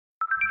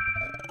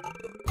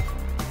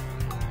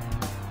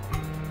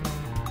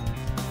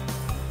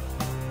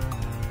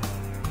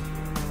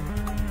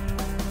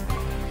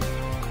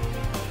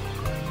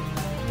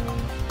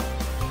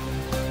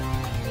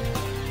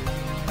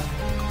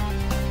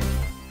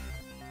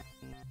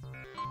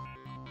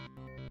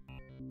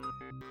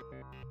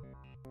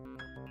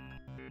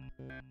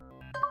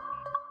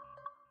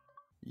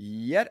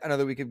Yet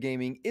another week of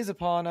gaming is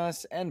upon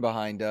us and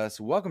behind us.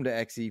 Welcome to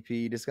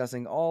XEP,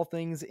 discussing all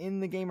things in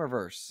the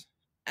gamerverse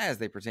as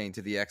they pertain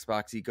to the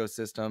Xbox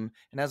ecosystem.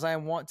 And as I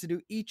want to do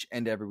each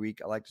and every week,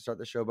 I like to start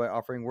the show by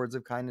offering words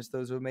of kindness to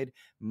those who have made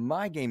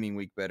my gaming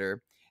week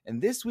better.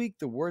 And this week,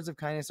 the words of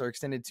kindness are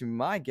extended to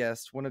my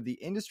guest, one of the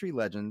industry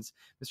legends,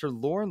 Mr.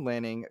 Lorne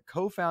Lanning,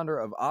 co-founder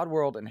of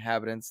Oddworld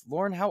Inhabitants.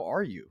 Lorne, how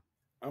are you?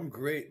 I'm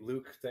great,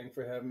 Luke. Thank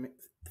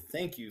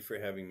you for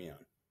having me on.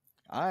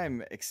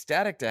 I'm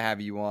ecstatic to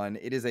have you on.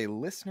 It is a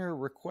listener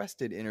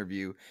requested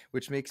interview,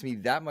 which makes me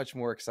that much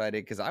more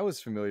excited because I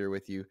was familiar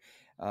with you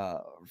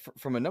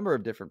from a number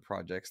of different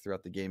projects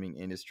throughout the gaming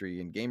industry.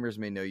 And gamers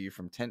may know you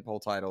from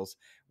tentpole titles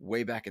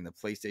way back in the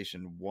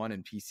PlayStation 1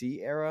 and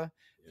PC era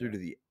through to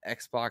the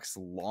Xbox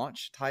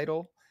launch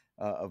title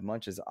of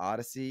Munch's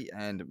Odyssey.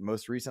 And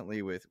most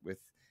recently with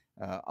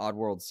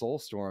Oddworld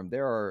Soulstorm.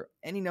 There are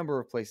any number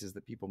of places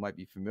that people might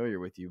be familiar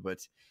with you,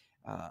 but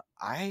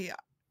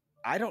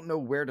I don't know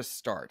where to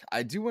start.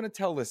 I do want to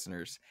tell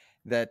listeners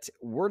that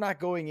we're not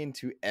going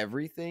into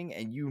everything,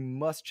 and you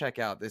must check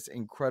out this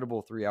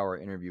incredible 3-hour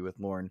interview with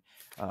Lorne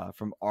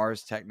from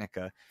Ars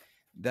Technica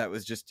that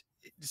was just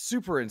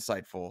super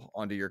insightful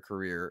onto your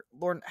career.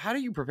 Lorne, how do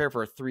you prepare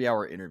for a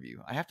 3-hour interview?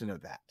 I have to know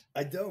that.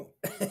 I don't.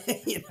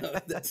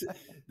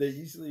 They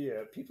usually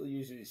people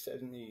usually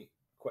send me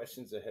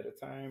questions ahead of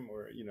time,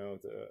 or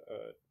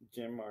the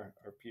Jim, our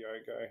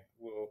PR guy,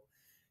 will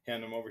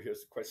hand them over.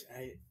 Here's the question.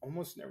 I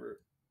almost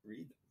never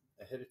read them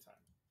ahead of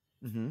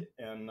time,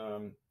 and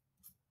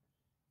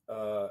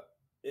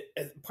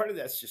part of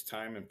that's just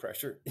time and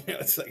pressure.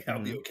 It's like I'll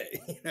be okay.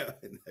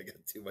 And I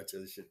got too much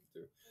other shit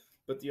to do.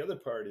 But the other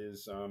part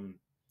is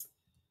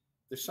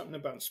there's something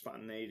about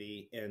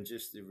spontaneity and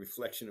just the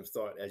reflection of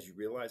thought as you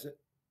realize it.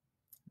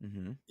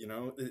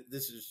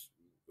 This is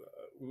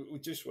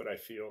just what I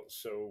feel.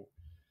 So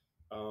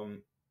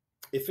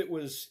if it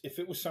was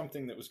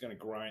something that was going to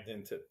grind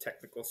into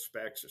technical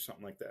specs or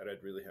something like that,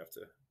 I'd really have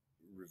to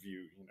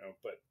review.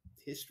 But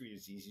history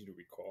is easy to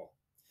recall,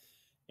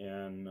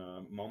 and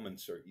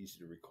moments are easy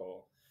to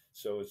recall.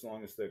 So as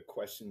long as the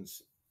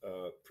questions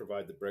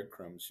provide the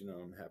breadcrumbs,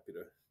 I'm happy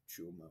to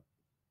chew them up.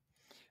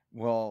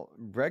 Well,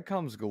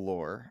 breadcrumbs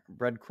galore,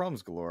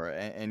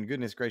 and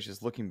goodness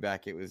gracious, looking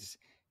back, it was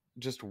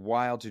just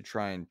wild to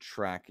try and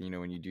track,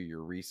 when you do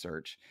your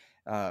research.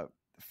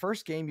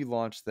 First game you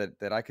launched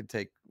that I could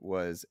take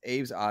was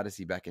Abe's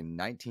Odyssey back in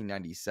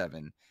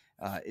 1997.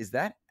 Is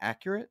that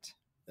accurate?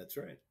 That's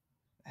right.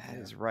 That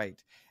is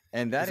right.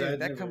 And that is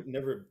that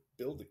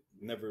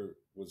never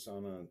was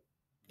on a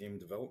game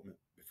development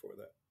before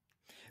that.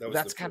 That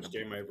was the first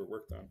game I ever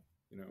worked on.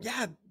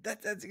 Yeah,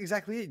 that's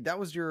exactly it. That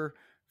was your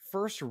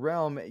first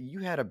realm. You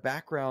had a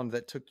background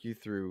that took you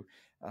through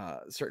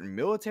certain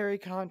military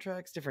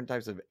contracts, different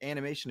types of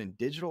animation and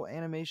digital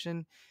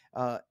animation.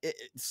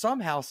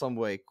 Somehow, some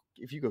way,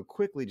 if you go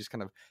quickly, just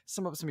kind of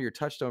sum up some of your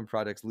touchstone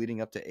projects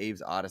leading up to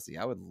Abe's Odyssey.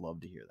 I would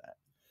love to hear that.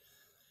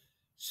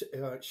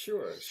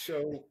 Sure.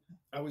 So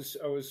I was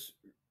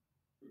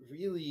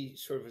really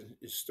sort of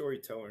a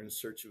storyteller in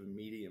search of a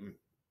medium,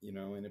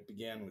 and it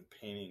began with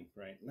painting,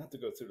 right? Not to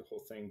go through the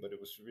whole thing, but it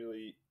was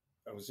really,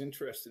 I was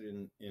interested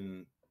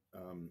in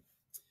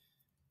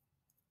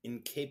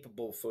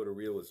incapable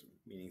photorealism,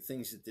 meaning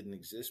things that didn't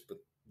exist, but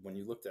when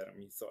you looked at them,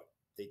 you thought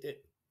they did,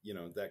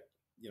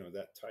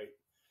 that type.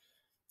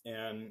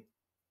 And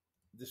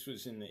this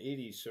was in the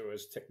 80s. So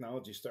as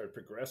technology started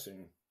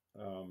progressing,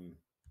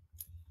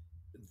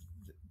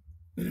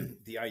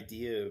 the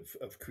idea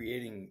of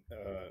creating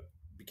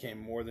became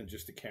more than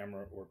just a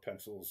camera or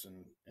pencils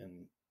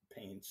and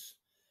paints,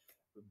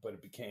 but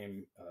it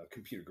became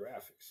computer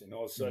graphics. And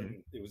all of a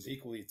sudden, it was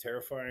equally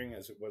terrifying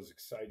as it was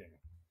exciting.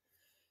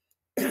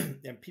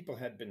 And people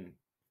had been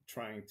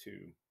trying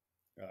to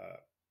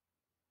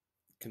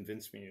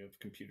convince me of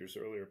computers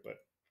earlier, but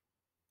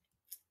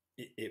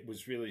it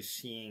was really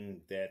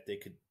seeing that they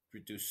could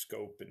reduce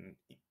scope and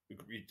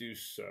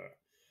reduce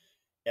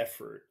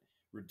effort,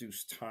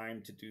 reduce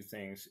time to do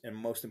things, and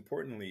most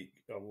importantly,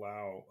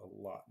 allow a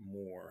lot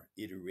more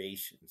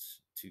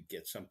iterations to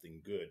get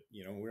something good.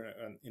 We're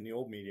in the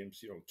old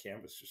mediums,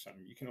 Canvas or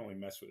something, you can only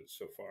mess with it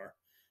so far,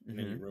 and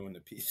then you ruin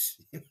the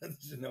piece.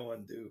 There's no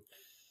undo.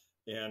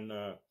 And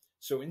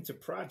so into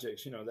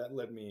projects, that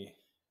led me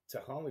to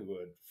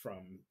Hollywood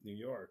from New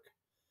York.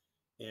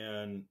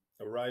 And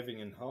arriving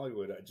in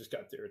Hollywood, I just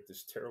got there at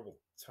this terrible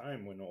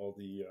time when all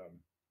the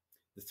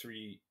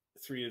three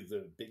of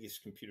the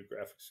biggest computer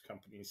graphics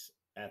companies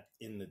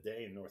in the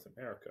day in North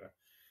America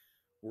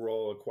were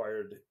all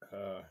acquired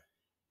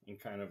in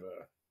kind of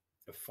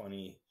a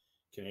funny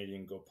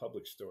Canadian go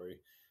public story,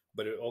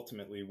 but it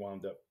ultimately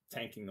wound up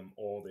tanking them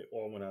all. They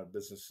all went out of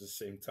business at the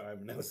same time,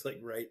 and that was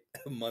like right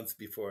a month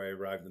before I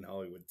arrived in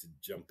Hollywood to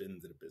jump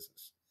into the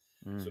business.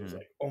 So it was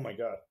like, oh my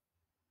God.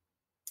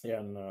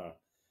 And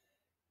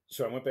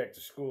so I went back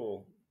to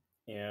school,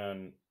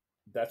 and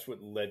that's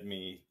what led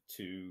me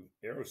to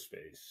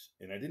aerospace.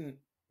 And I didn't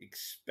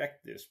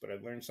expect this, but I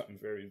learned something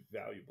very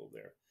valuable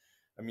there.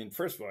 I mean,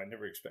 first of all, I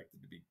never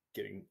expected to be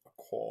getting a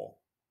call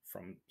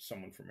from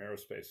someone from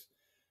aerospace,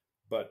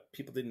 but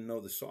people didn't know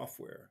the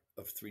software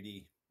of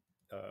 3D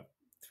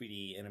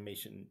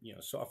animation,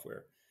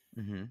 software.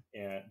 Mm-hmm.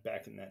 And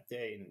back in that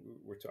day, and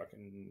we're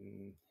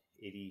talking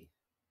 80,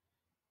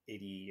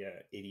 88,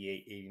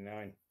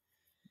 89.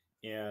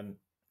 And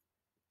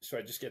so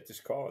I just get this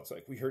call. It's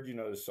like, we heard you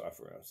know the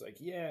software. I was like,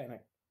 yeah. And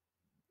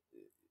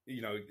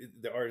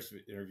the artist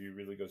interview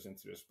really goes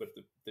into this, but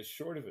the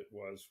short of it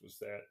was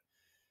that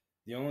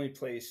the only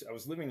place I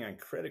was living on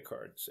credit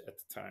cards at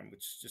the time,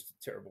 which is just a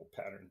terrible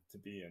pattern to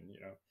be in,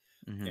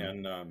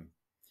 Mm-hmm.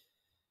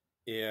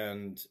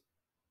 and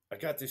I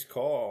got this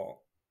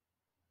call,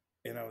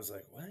 and I was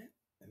like, what?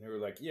 And they were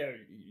like, yeah,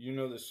 you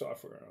know this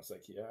software. And I was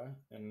like, yeah.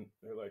 And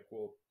they're like,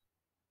 well,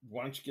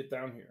 why don't you get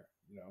down here?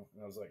 And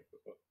I was like,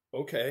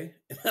 okay.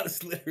 And I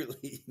was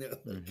literally,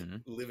 like Mm-hmm.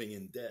 living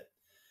in debt.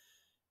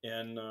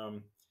 And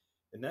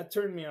that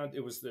turned me on.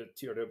 It was the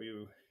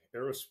TRW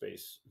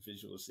Aerospace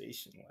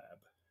Visualization Lab.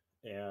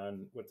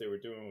 And what they were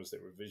doing was they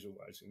were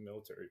visualizing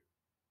military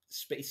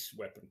space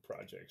weapon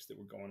projects that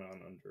were going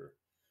on under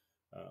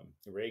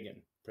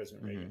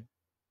President Mm-hmm. Reagan.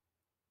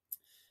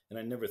 And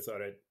I never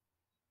thought I'd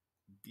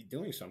be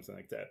doing something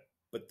like that.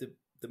 But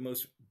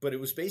but it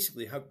was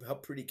basically how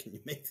pretty can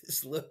you make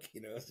this look? I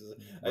was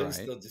Right.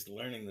 still just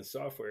learning the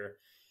software.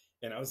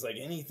 And I was like,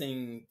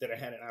 anything that I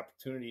had an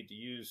opportunity to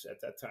use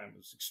at that time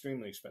was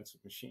extremely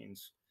expensive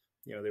machines.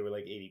 They were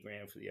like 80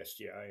 grand for the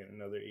SGI and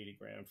another 80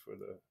 grand for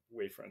the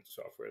Wavefront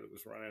software that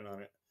was running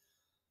on it,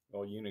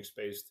 all Unix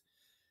based.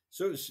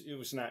 So it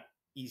was not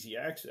easy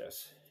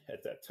access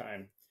at that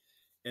time.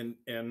 And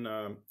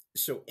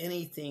so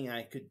anything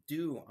I could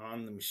do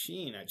on the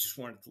machine, I just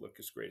wanted to look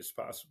as great as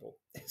possible.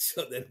 And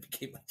so then it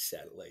became like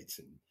satellites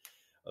and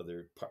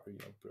other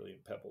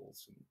brilliant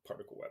pebbles and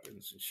particle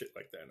weapons and shit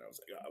like that. And I was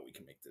like, oh, we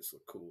can make this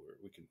look cool, or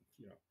we can,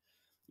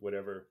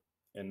 whatever.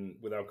 And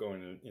without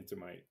going into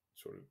my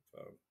sort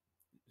of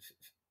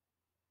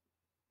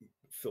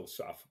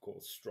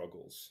philosophical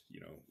struggles,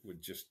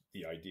 with just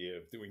the idea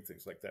of doing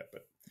things like that.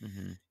 But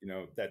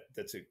Mm-hmm.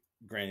 that's a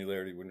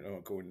granularity we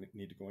don't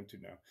need to go into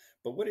now.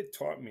 But what it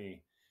taught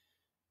me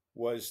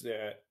was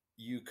that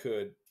you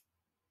could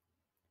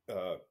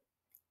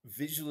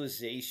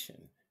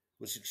visualization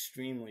was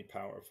extremely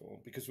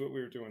powerful, because what we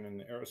were doing in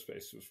the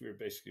aerospace was we were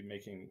basically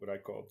making what I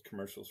called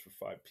commercials for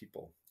 5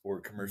 people, or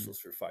commercials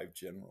for 5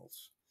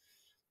 generals.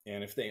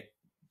 And if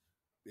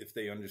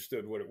they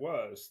understood what it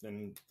was,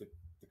 then the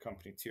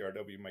company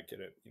TRW might get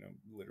a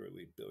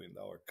literally $1 billion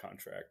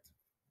contract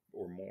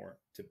or more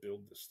to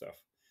build this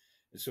stuff.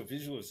 And so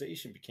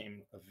visualization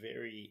became a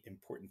very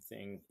important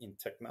thing in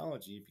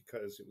technology,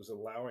 because it was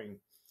allowing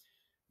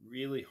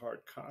really hard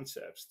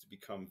concepts to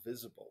become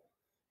visible,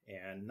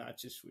 and not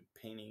just with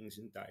paintings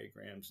and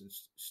diagrams and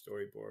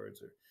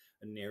storyboards, or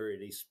a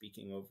narrator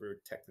speaking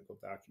over technical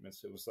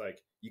documents. It was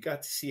like, you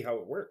got to see how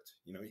it worked.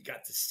 You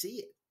got to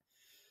see it.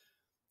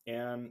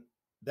 And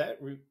that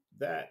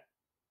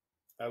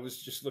I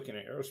was just looking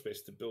at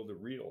aerospace to build a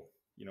reel,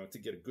 to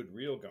get a good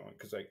reel going,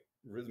 because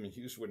Rhythm and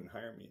Hughes wouldn't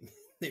hire me.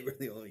 They were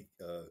the only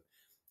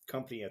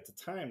company at the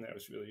time that I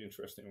was really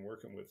interested in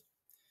working with.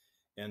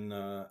 And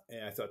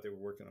I thought they were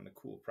working on the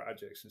cool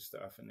projects and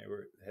stuff, and they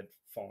had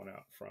fallen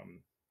out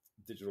from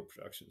Digital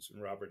Productions and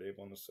Robert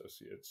Abel and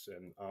Associates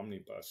and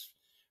Omnibus.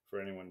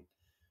 For anyone,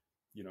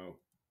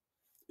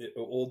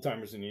 old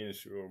timers in the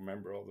industry will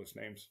remember all those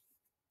names.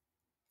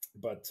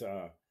 But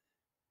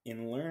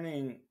in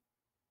learning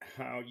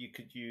how you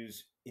could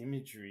use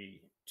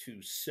imagery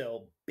to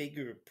sell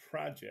bigger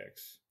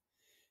projects,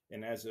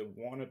 and as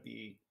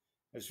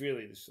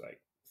really this like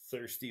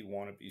thirsty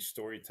wannabe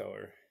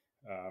storyteller,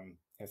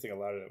 I think a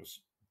lot of that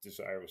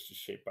desire was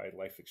just shaped by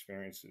life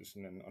experiences,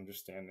 and then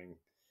understanding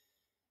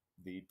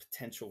the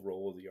potential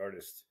role of the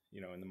artist,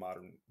 in the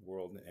modern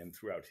world and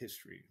throughout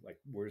history. Like,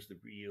 where's the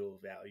real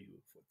value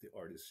of what the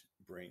artist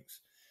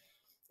brings?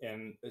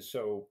 And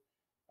so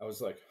I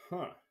was like,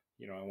 I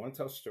want to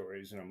tell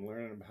stories, and I'm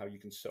learning about how you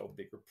can sell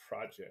bigger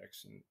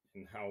projects,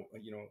 and how,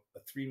 a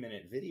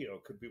 3-minute video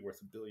could be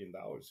worth $1 billion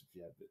if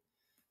you had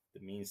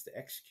the means to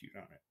execute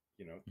on it,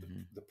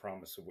 Mm-hmm. the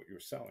promise of what you were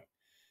selling.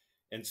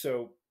 And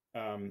so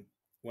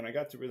when I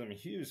got to Rhythm and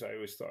Hughes, I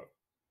always thought,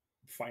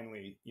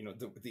 finally,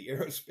 the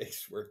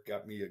aerospace work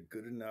got me a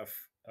good enough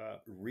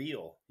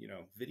reel,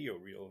 video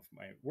reel of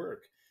my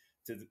work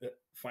to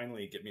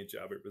finally get me a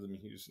job at Rhythm and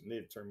Hughes. And they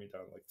had turned me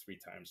down like 3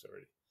 times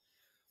already.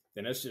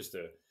 And that's just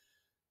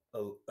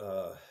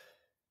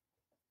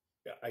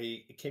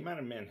I came out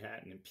of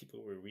Manhattan, and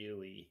people were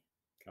really,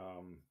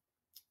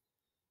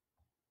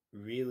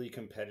 really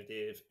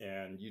competitive,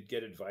 and you'd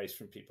get advice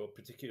from people,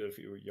 particularly if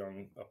you were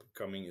young, up and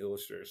coming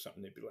illustrator or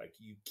something. They'd be like,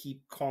 you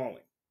keep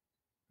calling,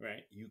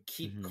 right? You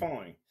keep Mm-hmm.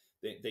 calling.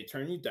 They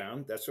turn you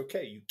down. That's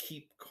okay. You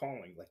keep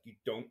calling. Like, you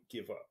don't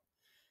give up.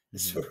 Mm-hmm.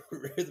 So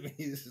Rhythm and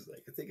Hughes is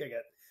like, I think I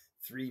got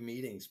 3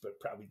 meetings, but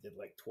probably did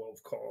like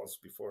 12 calls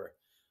before,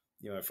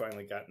 I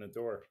finally got in the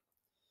door.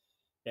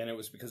 And it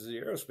was because of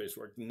the aerospace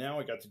work. Now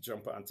I got to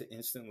jump on to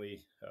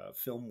instantly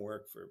film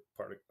work for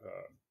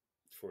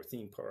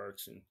theme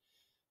parks, and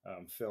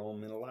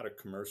film and a lot of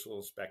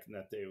commercials. Back in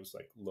that day, it was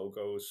like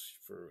logos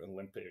for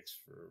Olympics,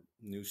 for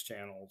news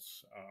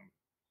channels.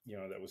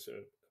 That was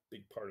a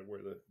big part of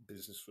where the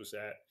business was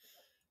at.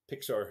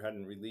 Pixar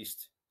hadn't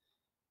released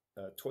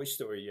Toy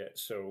Story yet,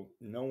 so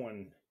no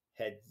one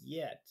had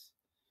yet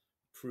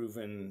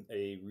proven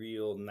a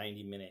real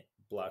 90-minute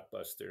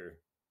blockbuster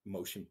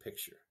motion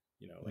picture,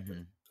 like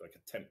Mm-hmm.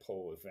 a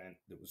tentpole event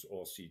that was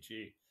all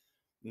CG.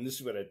 And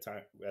this is at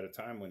a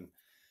time when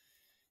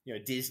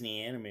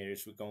Disney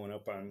animators were going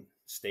up on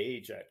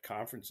stage at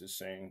conferences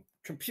saying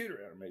computer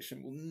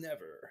animation will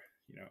never,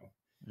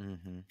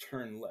 Mm-hmm.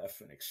 turn left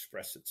and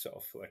express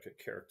itself like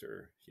a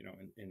character,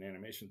 in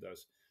animation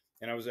does.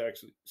 And I was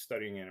actually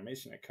studying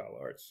animation at Cal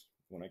Arts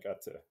when I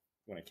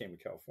came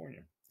to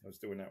California. I was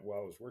doing that while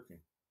I was working.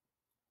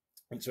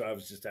 And so I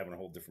was just having a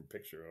whole different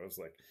picture. I was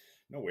like,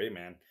 no way,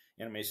 man.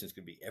 Animation is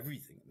going to be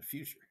everything in the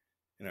future.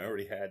 And I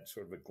already had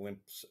sort of a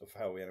glimpse of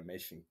how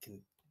animation can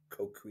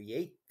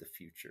co-create the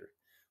future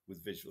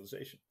with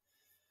visualization.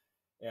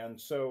 And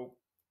so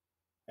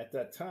at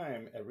that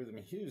time at Rhythm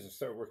and Hughes, I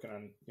started working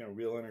on,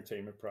 real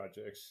entertainment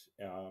projects,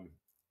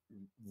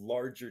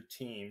 larger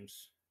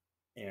teams,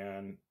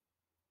 and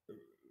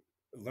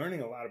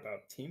learning a lot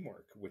about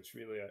teamwork, which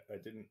really I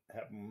didn't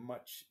have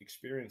much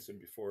experience in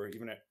before.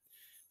 Even at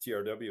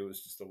TRW, it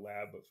was just a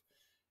lab of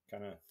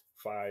kind of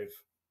 5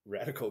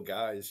 radical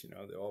guys.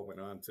 They all went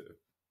on to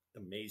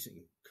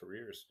amazing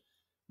careers.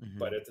 Mm-hmm.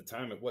 But at the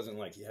time, it wasn't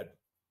like you had,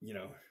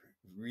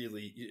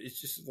 really, it's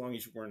just as long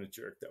as you weren't a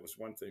jerk, that was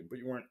one thing. But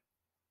you weren't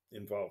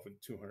involved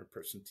with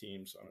 200-person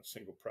teams on a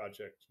single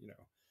project,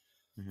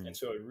 Mm-hmm. And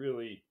so I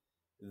really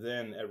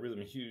then at Rhythm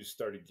and Hughes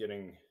started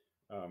getting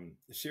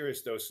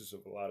serious doses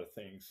of a lot of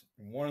things.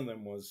 And one of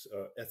them was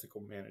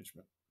ethical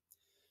management.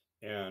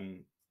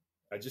 And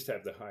I just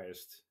have the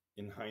highest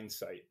in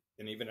hindsight.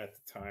 And even at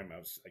the time, I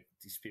was like,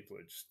 these people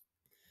are just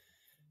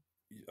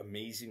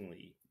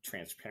amazingly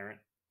transparent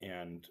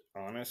and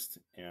honest,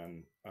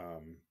 and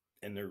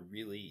they're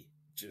really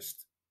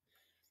just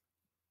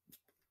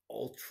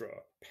ultra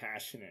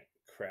passionate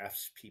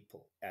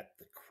craftspeople at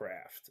the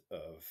craft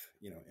of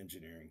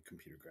engineering,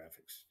 computer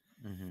graphics,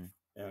 Mm-hmm.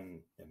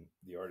 and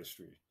the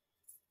artistry.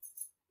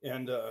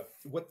 And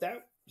what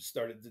that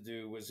started to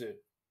do was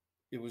it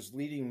was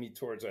leading me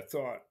towards, I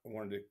thought I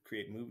wanted to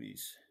create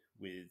movies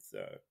with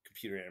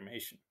computer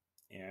animation,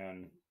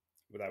 and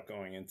without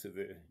going into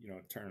the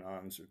turn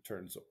ons or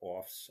turns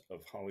offs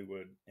of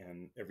Hollywood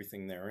and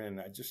everything therein,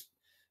 I just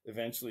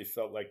eventually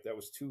felt like that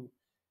was too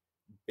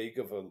big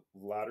of a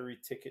lottery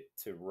ticket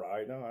to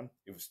ride on.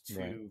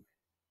 Right.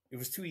 It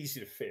was too easy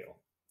to fail.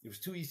 It was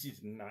too easy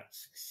to not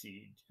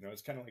succeed.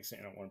 It's kind of like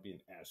saying I want to be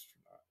an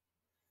astronaut.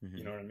 You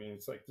Mm-hmm. know what I mean?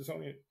 It's like there's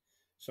only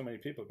so many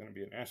people going to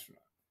be an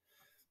astronaut,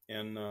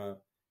 and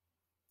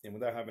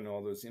without having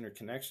all those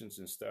interconnections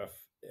and stuff,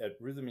 at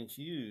Rhythm and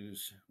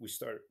Hughes,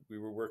 we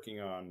were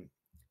working on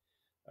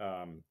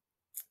um,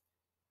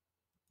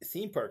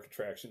 theme park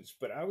attractions,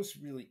 but I was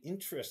really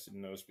interested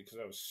in those because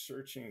I was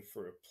searching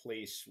for a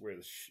place where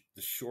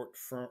the short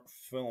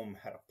film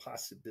had a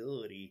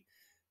possibility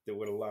that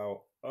would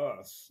allow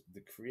us,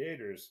 the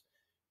creators,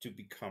 to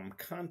become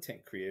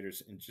content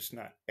creators and just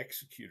not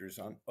executors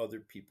on other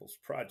people's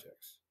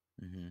projects.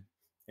 Mm-hmm.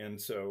 And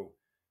so,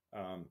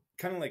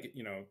 kind of like,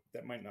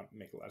 that might not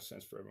make a lot of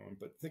sense for everyone,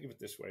 but think of it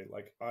this way: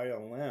 like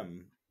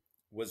ILM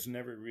was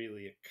never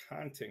really a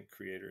content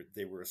creator.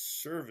 They were a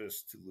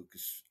service to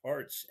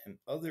LucasArts and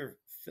other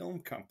film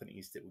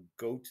companies that would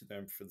go to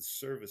them for the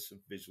service of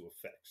visual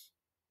effects.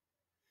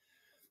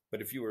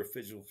 But if you were a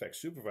visual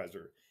effects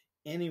supervisor,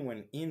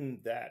 anyone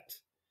in that,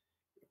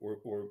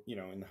 or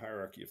in the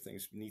hierarchy of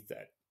things beneath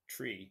that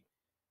tree,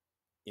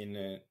 in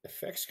an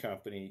effects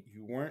company,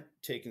 you weren't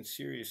taken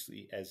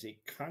seriously as a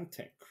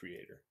content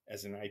creator,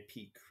 as an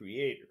IP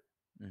creator.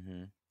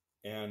 Mm-hmm.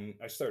 And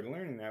I started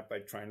learning that by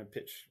trying to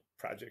pitch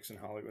projects in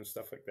Hollywood and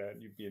stuff like that.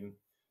 You'd be in,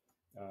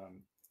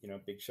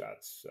 big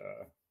shots,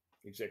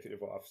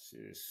 executive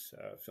offices,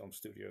 film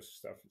studios,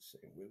 stuff, and say,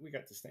 we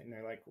got this thing. And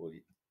they're like, well,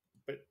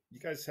 but you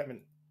guys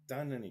haven't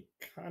done any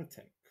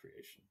content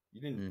creation.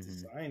 You didn't Mm-hmm.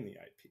 design the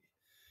IP.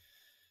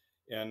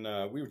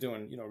 And we were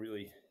doing,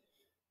 really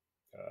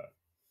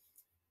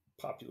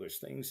popular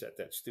things at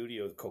that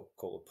studio, the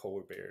Coca-Cola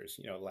Polar Bears,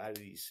 a lot of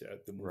these,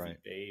 the movie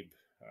Right. Babe,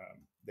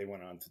 they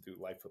went on to do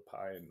Life of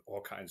Pi and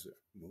all kinds of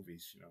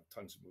movies,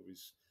 tons of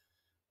movies,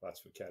 lots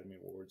of Academy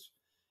Awards.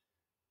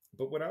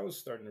 But what I was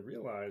starting to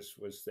realize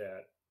was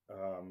that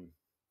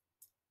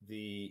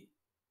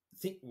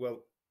well,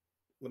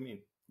 let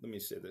me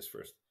say this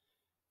first.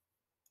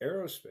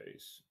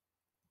 Aerospace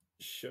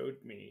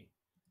showed me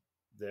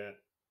that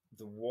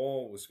the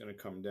wall was going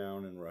to come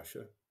down in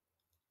Russia,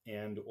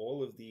 and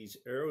all of these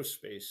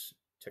aerospace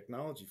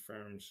technology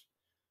firms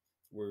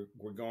were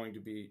going to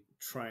be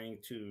trying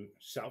to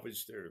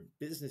salvage their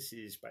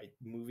businesses by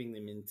moving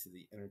them into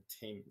the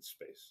entertainment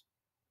space.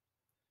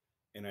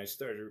 And I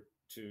started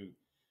to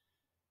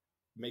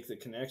make the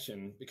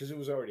connection because it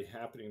was already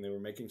happening. They were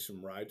making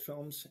some ride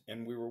films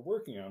and we were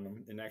working on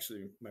them. And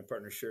actually, my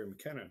partner, Sherry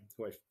McKenna,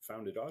 who I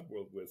founded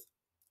Oddworld with,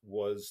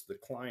 was the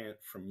client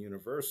from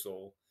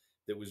Universal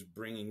that was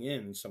bringing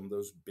in some of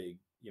those big,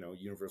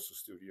 Universal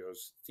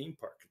Studios theme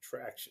park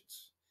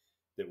attractions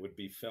that would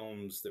be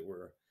films that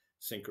were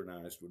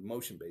synchronized with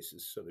motion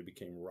bases. So they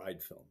became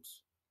ride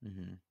films.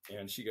 Mm-hmm.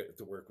 And she got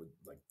to work with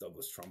like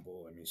Douglas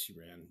Trumbull. I mean, she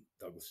ran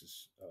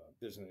Douglas's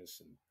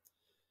business, and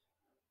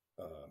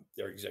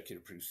their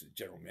executive producer,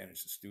 general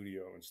managed the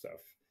studio and stuff.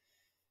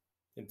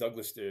 And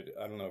Douglas did,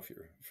 I don't know if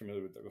you're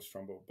familiar with Douglas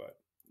Trumbull, but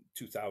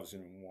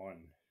 2001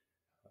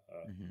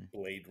 Mm-hmm.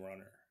 Blade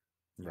Runner,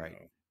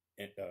 Right.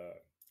 and,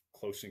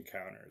 Close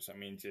Encounters. I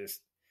mean,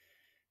 just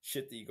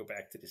shit that you go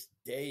back to this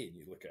day and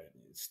you look at it,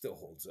 and it still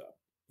holds up.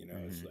 It's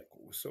Mm-hmm. like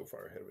so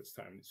far ahead of its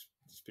time.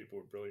 These people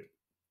were brilliant.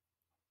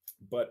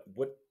 But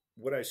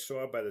what I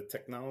saw by the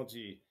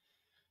technology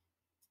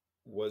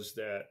was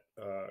that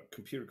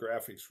computer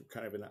graphics were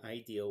kind of an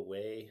ideal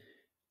way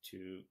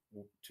to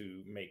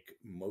make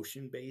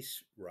motion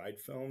based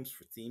ride films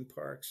for theme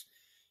parks.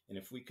 And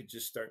if we could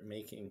just start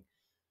making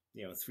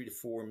 3 to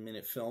 4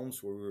 minute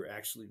films where we were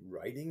actually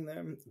writing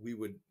them, we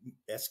would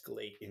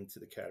escalate into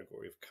the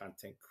category of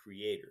content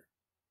creator.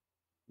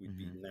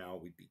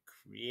 Mm-hmm. We'd be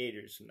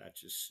creators and not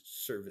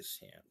just service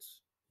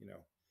hands,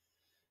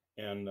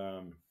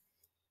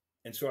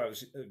 and so I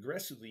was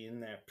aggressively in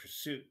that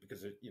pursuit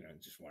because I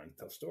just wanted to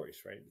tell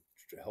stories, right?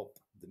 To help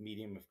the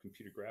medium of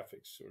computer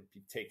graphics sort of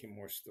be taken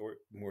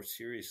more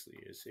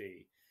seriously as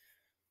a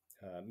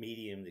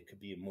medium that could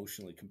be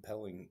emotionally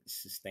compelling,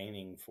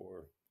 sustaining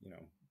for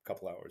a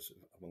couple hours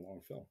of a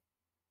long film.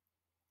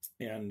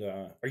 And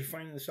are you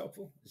finding this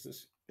helpful?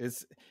 Is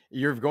this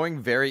You're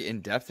going very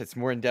in depth. It's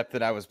more in depth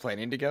than I was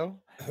planning to go.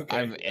 okay?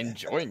 I'm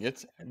enjoying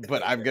it,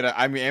 but Okay. I'm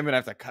gonna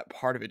have to cut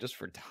part of it just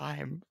for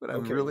time. But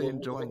I'm Okay. really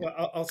enjoying it.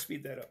 I'll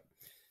speed that up.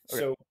 Okay.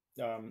 So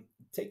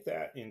take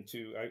that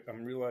into.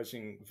 I'm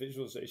realizing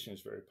visualization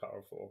is very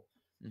powerful.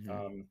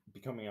 Mm-hmm.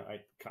 Becoming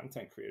a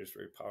content creator is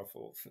very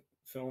powerful.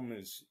 Film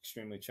is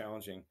extremely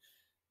challenging.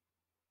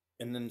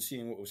 And then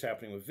seeing what was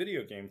happening with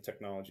video game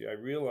technology, I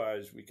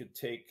realized we could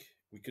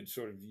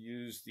sort of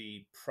use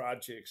the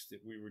projects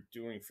that we were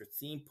doing for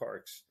theme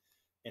parks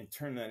and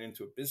turn that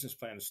into a business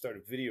plan to start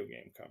a video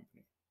game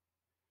company.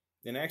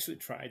 And actually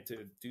tried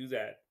to do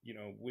that,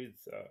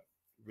 with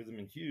Rhythm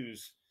and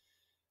Hughes,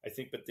 I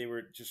think, but they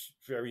were just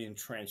very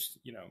entrenched,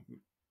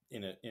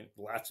 in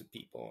lots of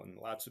people and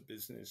lots of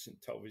business and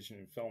television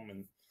and film,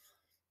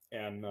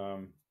 and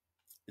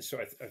so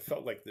I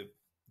felt like the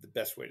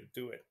best way to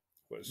do it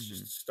was Mm-hmm.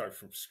 just to start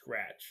from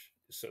scratch,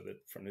 so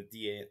that from the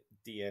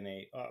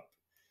DNA up,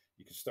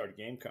 you could start a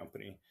game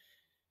company.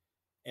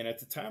 And at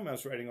the time, I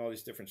was writing all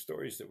these different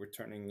stories that were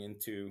turning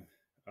into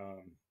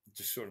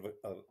just sort of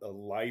a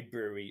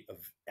library of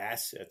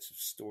assets, of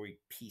story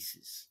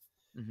pieces,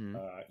 Mm-hmm.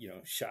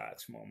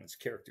 shots, moments,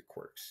 character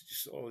quirks,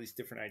 just all these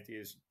different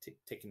ideas,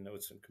 taking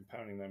notes and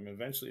compounding them. And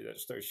eventually, that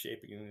started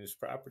shaping into this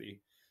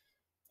property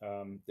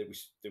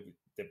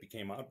that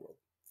became Oddworld.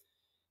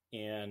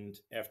 And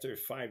after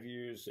 5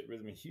 years at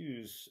Rhythm and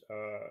Hughes,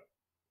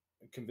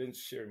 I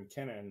convinced Sherry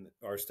McKenna, and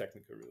Ars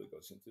Technica really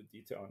goes into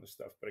detail on this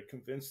stuff, but I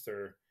convinced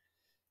her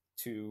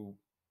to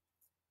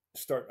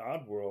start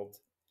Oddworld,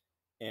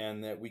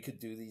 and that we could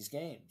do these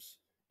games,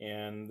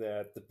 and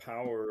that the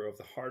power of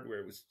the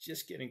hardware was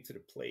just getting to the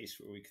place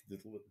where we could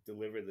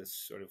deliver this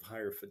sort of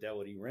higher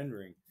fidelity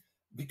rendering,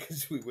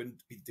 because we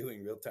wouldn't be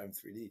doing real-time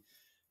 3D,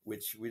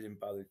 which we didn't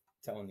bother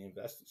telling the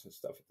investors and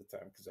stuff at the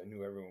time, because I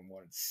knew everyone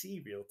wanted to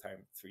see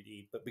real-time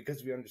 3D. But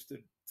because we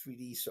understood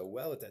 3D so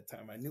well at that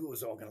time, I knew it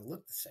was all going to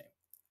look the same.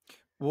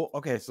 Well,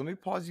 okay, so let me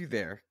pause you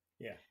there.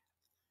 Yeah.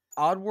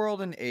 Oddworld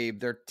and Abe,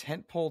 they're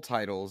tentpole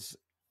titles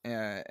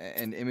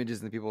and images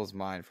in the people's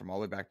mind from all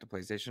the way back to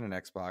PlayStation and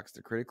Xbox.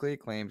 They're critically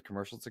acclaimed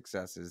commercial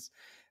successes,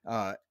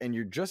 and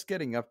you're just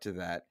getting up to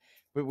that.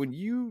 But when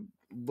you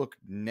look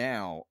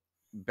now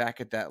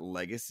back at that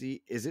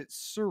legacy, is it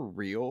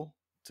surreal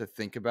to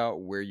think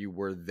about where you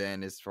were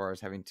then as far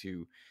as having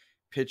to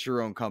pitch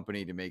your own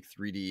company to make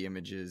 3D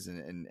images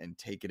and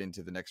take it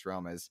into the next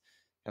realm as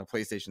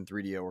PlayStation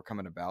 3DO were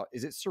coming about?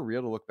 Is it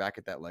surreal to look back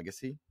at that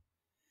legacy?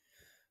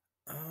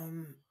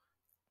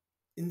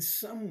 In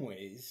some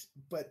ways,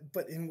 but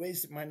in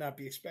ways that might not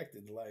be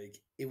expected. Like,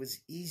 it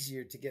was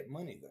easier to get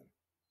money then.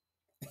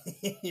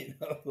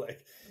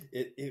 Like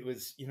it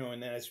was,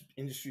 and as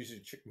industries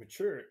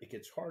mature, it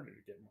gets harder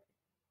to get money.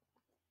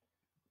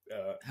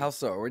 How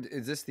so?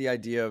 Is this the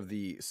idea of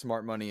the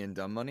smart money and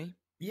dumb money?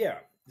 Yeah.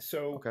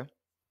 So, Okay.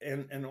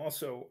 and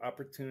also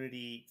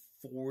opportunity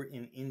for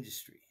an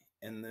industry,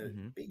 and the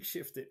Mm-hmm. big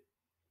shift that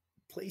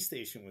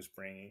PlayStation was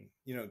bringing,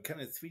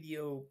 kind of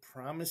 3DO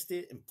promised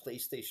it and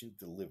PlayStation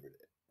delivered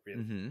it,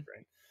 really, Mm-hmm.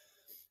 right?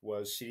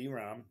 Was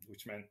CD-ROM,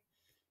 which meant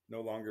no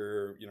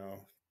longer,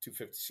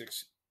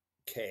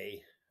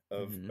 256K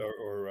of, Mm-hmm.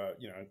 or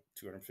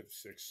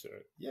 256.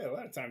 Yeah, a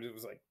lot of times it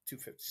was like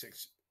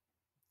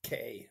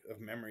 256K of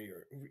memory,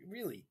 or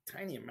really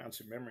tiny amounts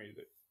of memory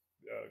that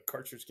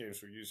cartridge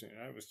games were using.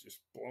 And I was just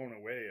blown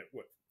away at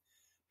what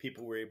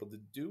people were able to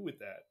do with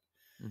that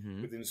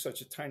Mm-hmm. within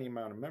such a tiny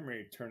amount of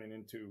memory, turning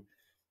into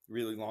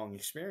really long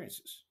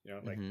experiences.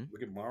 Like Mm-hmm.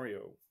 look at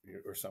Mario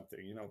or something.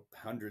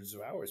 Hundreds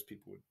of hours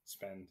people would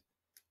spend,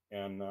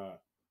 and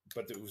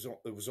but it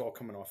was all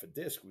coming off a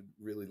disc with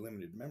really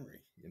limited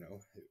memory.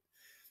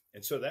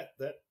 And so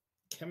that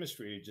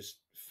chemistry just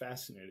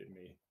fascinated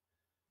me.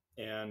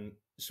 And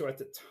so at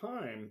the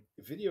time,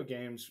 video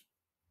games,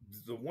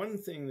 the one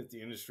thing that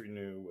the industry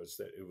knew was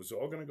that it was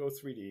all going to go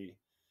 3D,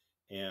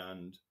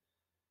 and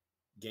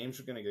games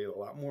were going to get a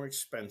lot more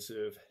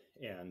expensive,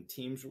 and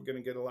teams were going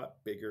to get a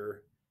lot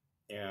bigger.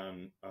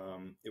 And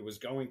it was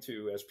going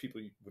to, as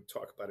people would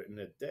talk about it in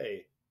a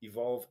day,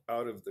 evolve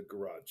out of the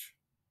garage.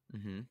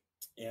 Mm-hmm.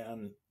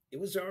 And it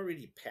was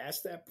already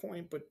past that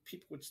point, but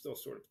people would still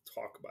sort of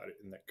talk about it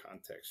in that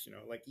context.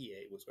 Like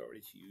EA was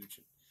already huge,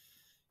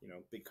 and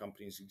big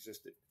companies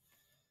existed,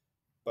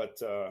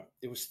 but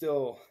it was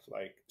still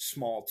like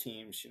small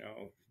teams.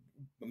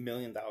 $1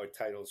 million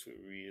titles were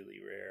really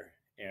rare,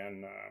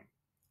 and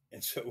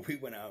so we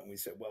went out and we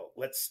said, well,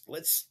 let's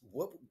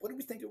what do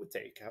we think it would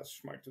take? How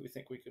smart do we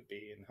think we could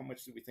be, and how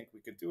much do we think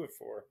we could do it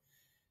for?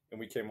 And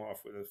we came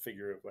off with a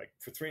figure of like,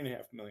 for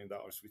 $3.5 million,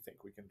 we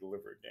think we can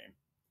deliver a game.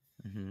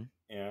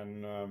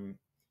 Mm-hmm.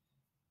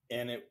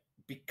 And it,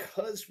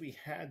 because we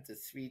had the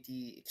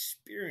 3D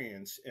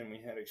experience and we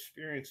had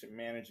experience in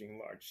managing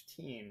large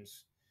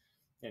teams,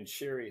 and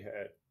Sherry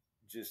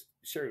was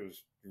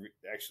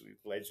actually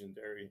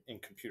legendary in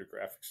computer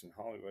graphics in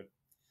Hollywood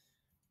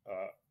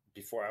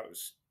before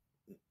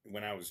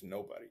when I was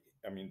nobody.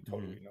 I mean,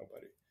 totally Mm-hmm.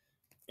 nobody.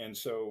 And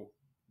so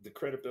the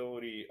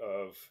credibility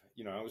of,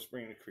 I was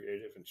bringing the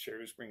creative and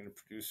Sherry was bringing the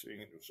producing,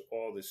 and it was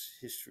all this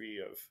history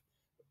of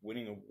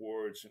winning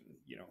awards and,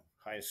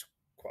 highest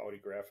quality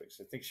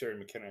graphics. I think Sherry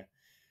McKenna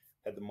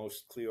had the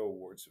most Clio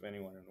awards of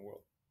anyone in the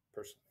world,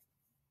 personally,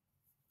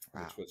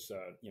 Wow. which was,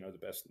 the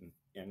best in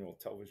annual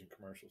television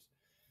commercials.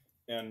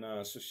 And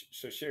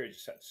so Sherry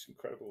just had this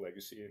incredible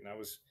legacy, and I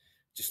was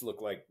just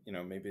looked like,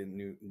 maybe a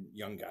new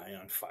young guy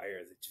on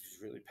fire that just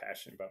was really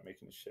passionate about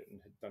making the shit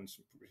and had done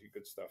some pretty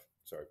good stuff.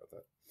 Sorry about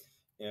that.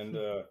 And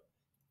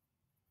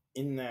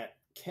in that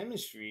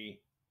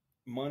chemistry,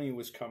 money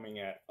was coming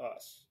at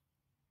us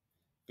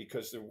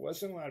because there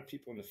wasn't a lot of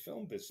people in the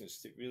film business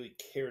that really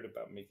cared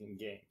about making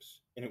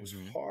games, and it was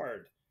Mm-hmm.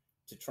 hard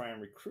to try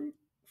and recruit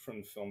from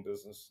the film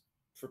business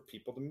for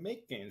people to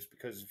make games,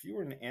 because if you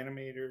were an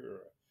animator or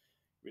a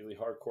really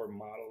hardcore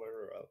modeler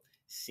or a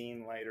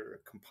scene lighter or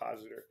a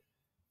compositor,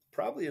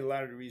 probably a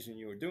lot of the reason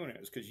you were doing it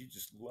was because you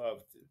just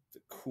loved the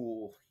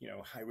cool,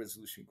 high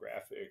resolution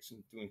graphics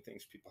and doing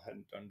things people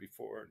hadn't done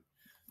before.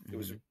 And it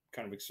was a Mm-hmm.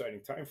 kind of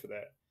exciting time for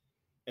that.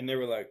 And they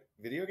were like,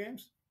 video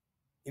games?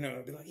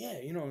 I'd be like, yeah,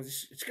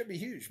 it's going to be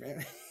huge,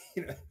 man.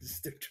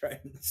 They're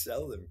trying to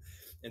sell them.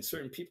 And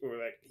certain people were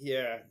like,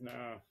 yeah, no,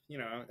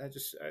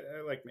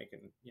 I like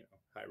making,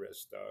 high res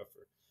stuff.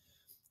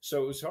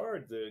 So it was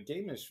hard. The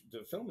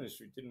film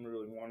industry didn't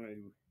really want to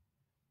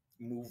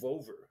move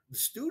over. The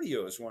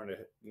studios wanted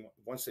to,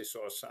 once they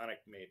saw Sonic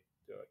made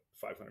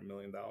 $500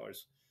 million,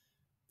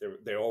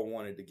 they all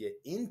wanted to get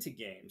into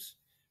games,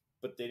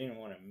 but they didn't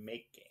want to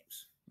make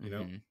games,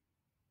 Mm-hmm.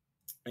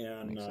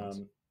 and Makes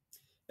sense.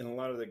 and a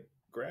lot of the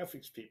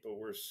graphics people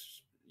were,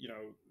 you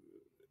know,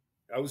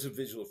 I was a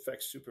visual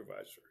effects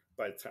supervisor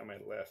by the time I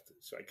left,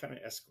 so I kind of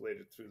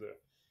escalated through the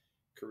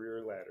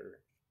career ladder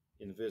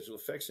in the visual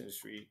effects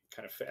industry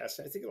kind of fast.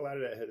 And I think a lot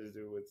of that had to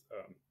do with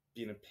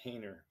being a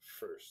painter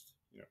first,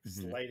 because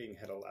Mm-hmm. lighting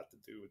had a lot to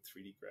do with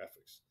 3D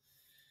graphics.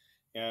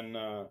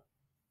 And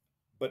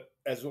but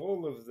as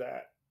all of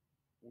that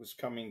was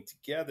coming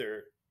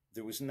together,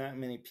 there was not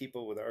many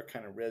people with our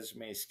kind of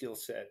resume, skill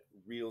set,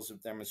 reels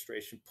of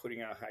demonstration,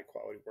 putting out high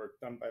quality work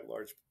done by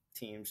large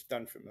teams,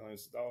 done for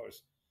millions of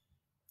dollars.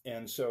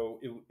 And so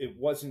it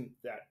wasn't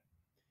that.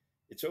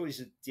 It's always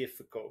a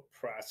difficult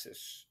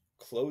process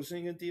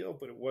closing a deal,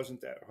 but it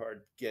wasn't that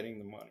hard getting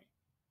the money.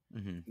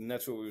 Mm-hmm. And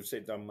that's what we would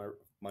say: dumb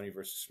money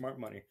versus smart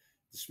money.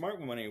 The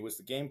smart money was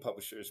the game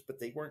publishers, but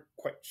they weren't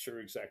quite sure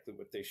exactly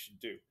what they should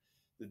do.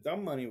 The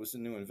dumb money was the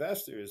new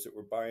investors that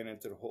were buying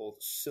into the whole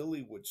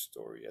Sillywood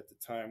story at the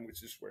time,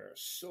 which is where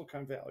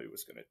Silicon Valley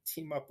was going to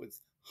team up with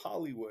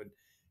Hollywood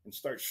and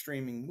start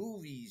streaming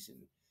movies and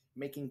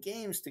making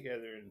games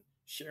together and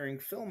sharing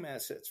film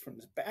assets from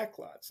the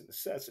backlots and the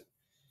sets.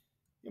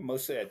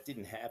 Most of that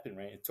didn't happen,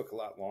 right? It took a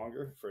lot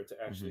longer for it to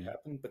actually Mm-hmm.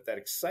 happen, but that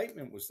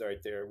excitement was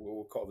right there, what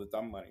we'll call the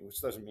dumb money,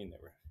 which doesn't mean they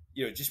were,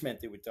 it just meant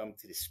they were dumb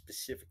to the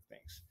specific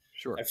things.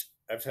 Sure.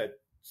 I've had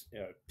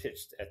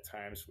pitched at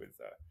times with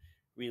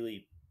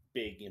really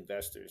big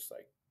investors,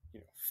 like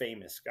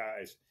famous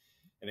guys,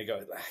 and they go,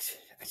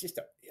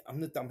 I'm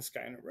the dumbest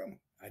guy in the room.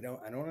 I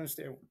don't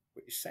understand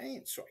what you're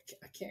saying, so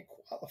I can't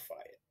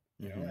qualify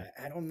it.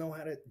 Mm-hmm. I don't know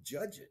how to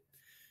judge it,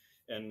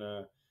 and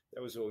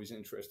that was always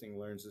interesting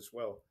learns as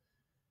well,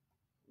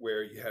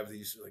 where you have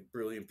these like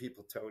brilliant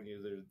people telling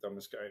you they're the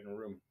dumbest guy in the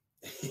room,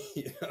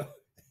 you know.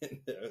 And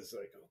I was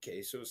like,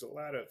 okay, so it's a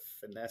lot of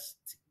finesse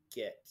to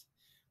get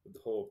with the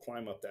whole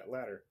climb up that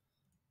ladder,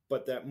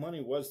 but that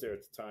money was there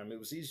at the time. It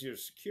was easier to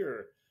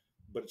secure,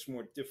 but it's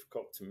more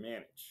difficult to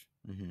manage,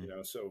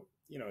 Mm-hmm. So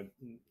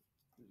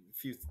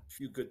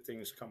few good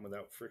things come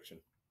without friction.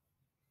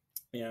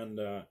 And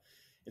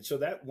so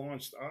that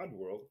launched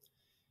Oddworld,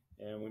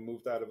 and we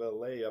moved out of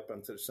LA up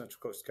onto the Central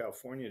Coast of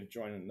California to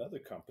join another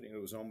company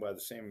that was owned by the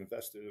same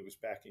investor that was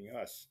backing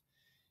us.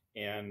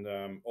 And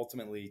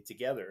ultimately,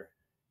 together,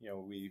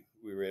 we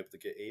were able to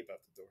get Abe out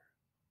the door,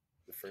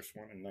 the first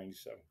one in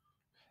 '97.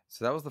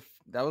 So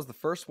that was the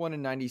first one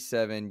in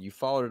 '97. You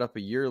followed it up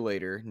a year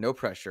later, No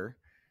Pressure,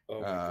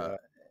 Oh my uh, God!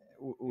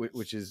 Yes.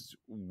 which is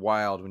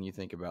wild when you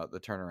think about the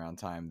turnaround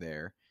time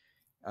there.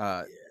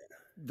 Uh, Yeah.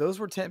 those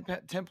were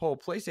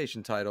tentpole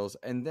PlayStation titles,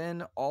 and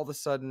then all of a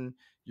sudden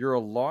you're a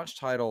launch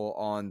title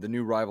on the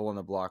new rival on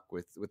the block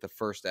with the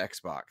first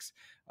Xbox.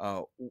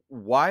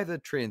 Why the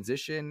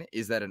transition?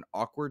 Is that an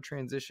awkward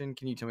transition?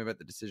 Can you tell me about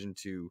the decision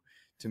to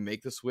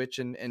make the switch,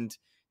 and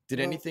did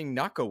Well, anything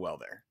not go well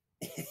there?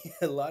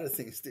 a lot of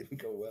things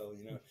didn't go well.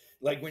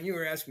 Like when you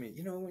were asking me,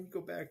 when you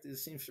go back to the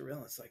same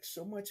surreal, it's like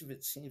so much of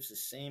it seems the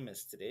same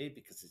as today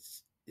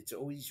because it's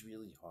always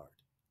really hard.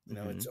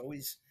 Mm-hmm. It's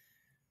always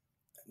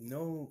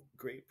no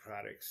great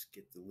products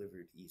get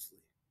delivered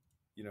easily.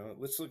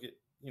 Let's look at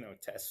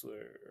Tesla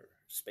or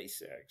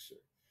SpaceX,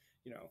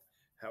 or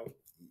how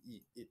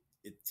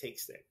it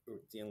takes that, or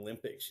the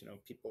Olympics.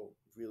 People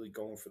really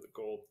going for the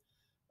gold.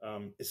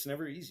 It's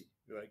never easy.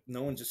 Like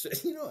no one just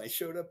says, I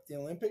showed up at the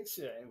Olympics,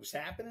 it was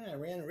happening, I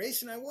ran a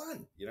race and I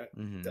won. It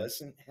Mm-hmm.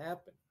 doesn't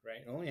happen,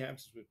 right? It only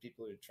happens with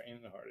people who are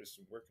training the hardest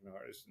and working the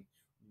hardest and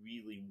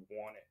really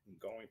want it and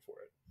going for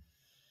it.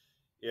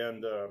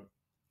 And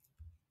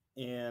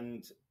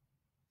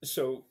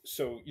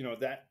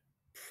that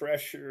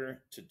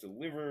pressure to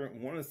deliver.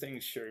 One of the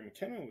things Sherry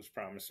McKenna was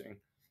promising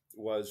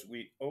was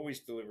we always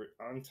deliver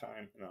on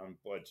time and on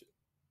budget,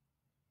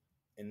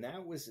 and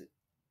that was a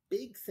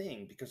big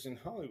thing because in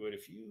Hollywood,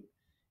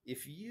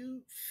 if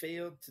you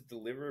failed to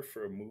deliver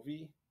for a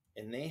movie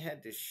and they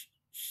had to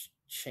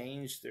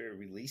change their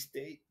release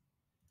date,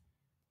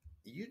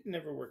 you'd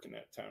never work in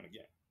that town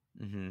again.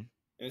 Mm-hmm.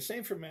 And the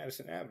same for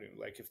Madison Avenue.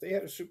 Like if they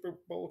had a Super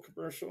Bowl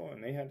commercial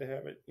and they had to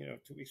have it,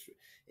 2 weeks,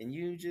 and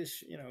you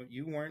just,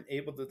 you weren't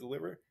able to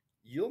deliver,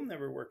 you'll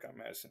never work on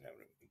Madison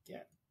Avenue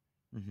again.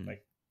 Mm-hmm.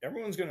 Like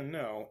everyone's going to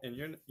know, and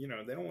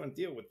they don't want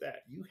to deal with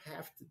that. You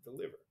have to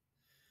deliver.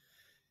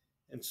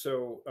 And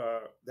so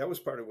that was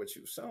part of what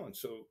she was selling.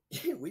 So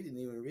we didn't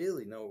even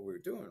really know what we were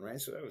doing, right?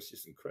 So that was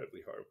just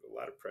incredibly hard, with a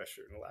lot of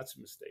pressure and lots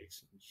of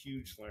mistakes, and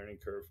huge learning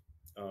curve.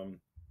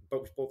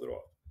 But we pulled it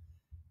off.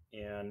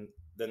 And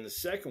then the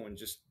second one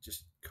just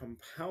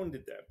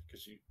compounded that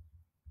because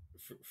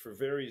for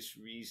various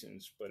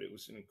reasons, but it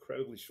was an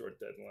incredibly short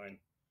deadline.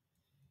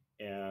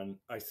 And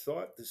I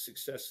thought the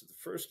success of the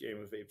first game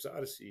of Abe's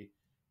Odyssey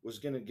was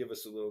going to give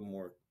us a little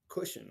more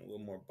cushion, a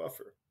little more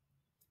buffer.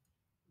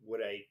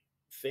 What I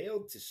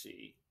failed to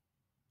see,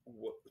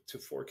 to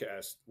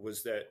forecast,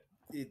 was that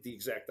the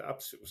exact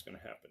opposite was going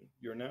to happen.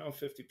 You're now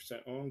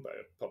 50% owned by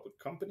a public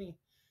company.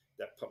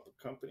 That public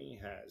company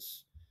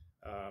has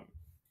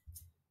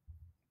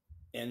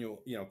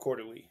annual,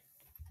 quarterly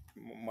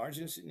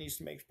margins it needs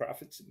to make,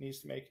 profits it needs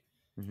to make.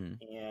 Mm-hmm.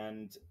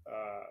 And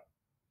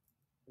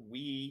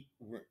we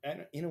were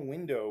in a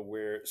window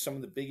where some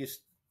of the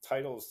biggest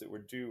titles that were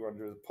due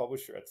under the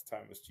publisher at the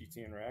time was GT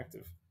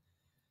Interactive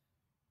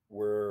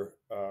were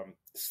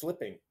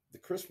slipping the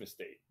Christmas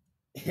date.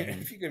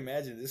 Mm-hmm. If you can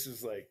imagine, this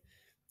was like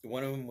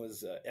one of them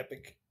was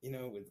Epic,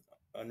 with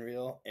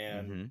Unreal.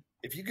 And Mm-hmm.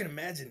 if you can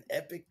imagine,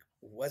 Epic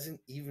wasn't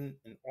even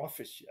in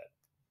office yet,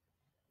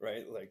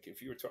 right? Like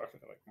if you were talking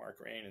to like Mark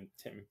Rain and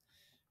Tim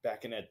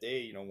back in that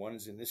day,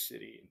 one's in this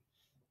city and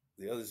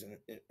the other's in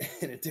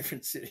a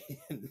different city,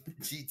 and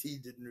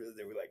GT didn't really.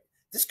 They were like,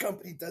 this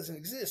company doesn't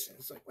exist, and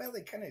it's like, well,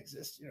 they kind of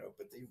exist,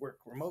 but they work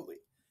remotely.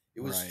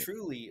 It was Right.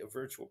 truly a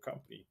virtual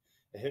company,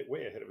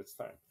 way ahead of its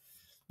time.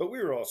 But we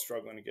were all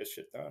struggling to get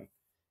shit done,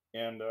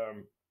 and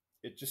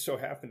it just so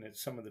happened that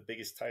some of the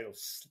biggest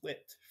titles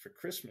slipped for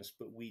Christmas,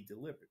 but we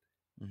delivered.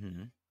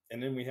 Mm-hmm.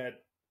 And then we had,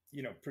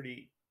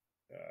 pretty,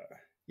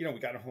 we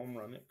got a home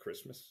run at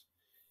Christmas,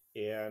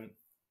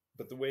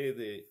 but the way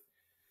the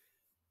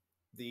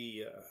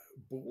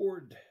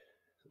board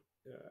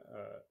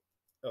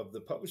of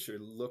the publisher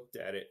looked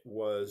at it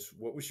was,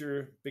 what was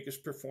your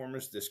biggest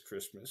performers this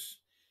Christmas,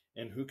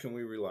 and who can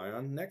we rely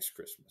on next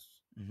Christmas?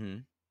 Mm-hmm.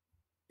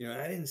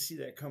 I didn't see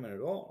that coming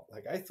at all.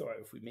 Like I thought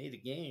if we made a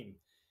game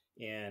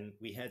and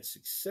we had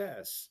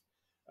success,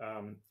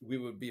 we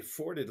would be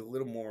afforded a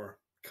little more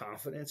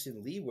confidence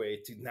and leeway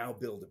to now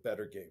build a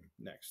better game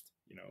next,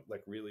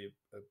 like really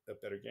a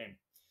better game.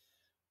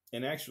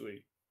 And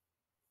actually,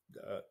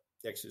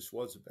 Exodus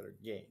was a better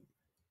game.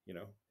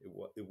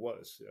 It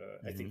was.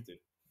 Mm-hmm. I think the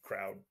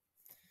crowd,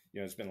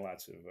 there's been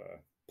lots of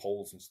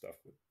polls and stuff,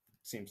 but it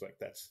seems like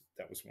that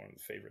was one of the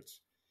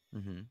favorites.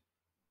 Mm-hmm.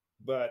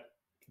 But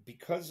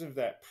because of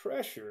that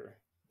pressure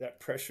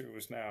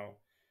was now,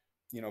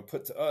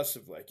 put to us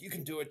of like, you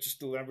can do it, just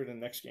deliver the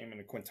next game in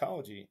a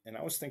quintology. And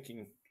I was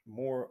thinking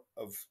more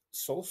of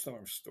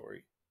Soulstorm's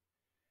story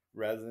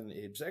rather than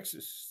Abe's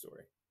Exodus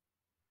story.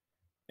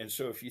 And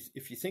so if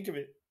you think of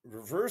it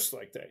reverse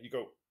like that, you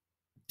go,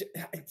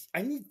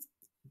 I need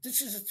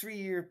this is a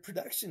 3-year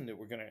production that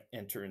we're going to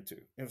enter into.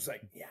 And it was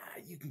like, yeah,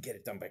 you can get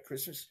it done by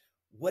Christmas,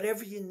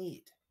 whatever you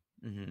need.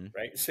 Mm-hmm.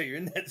 Right. So you're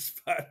in that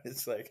spot.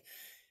 It's like,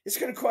 it's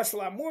going to cost a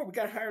lot more. We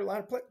got to hire a lot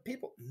of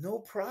people. No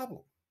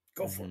problem.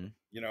 Go for Mm-hmm.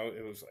 it.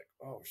 It was like,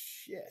 oh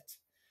shit.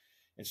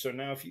 And so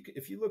now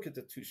if you look at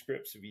the 2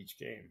 scripts of each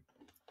game,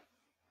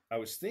 I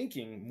was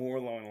thinking more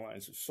along the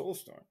lines of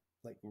Soulstorm.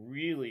 Like,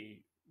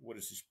 really, what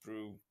is this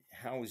brew?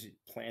 How is it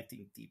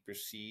planting deeper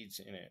seeds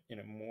in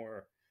a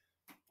more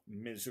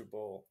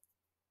miserable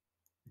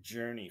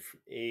journey for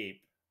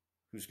Abe,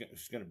 who's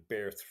going to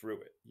bear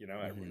through it?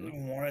 I Mm-hmm. really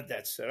wanted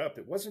that set up.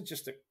 It wasn't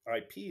just an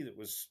IP that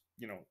was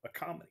a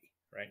comedy,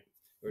 right,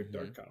 or a Mm-hmm.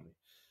 dark comedy.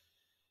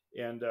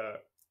 And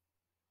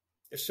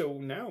so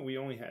now we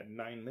only had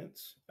 9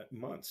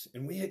 months,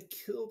 and we had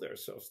killed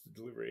ourselves to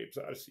deliver Abe's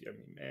Odyssey. I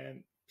mean,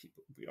 man,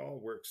 we all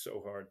worked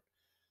so hard,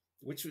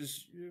 which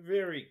was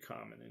very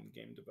common in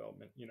game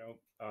development,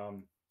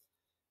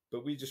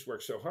 but we just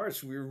worked so hard.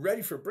 So we were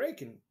ready for a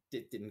break, and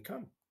it didn't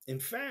come. In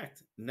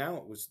fact, now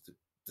it was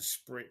the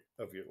sprint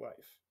of your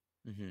life.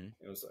 Mm-hmm.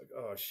 It was like,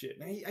 oh shit.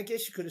 Now, I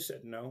guess you could have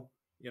said no,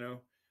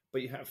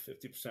 but you have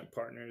 50%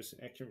 partners,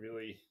 and that can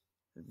really,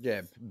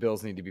 Yeah,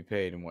 bills need to be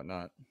paid and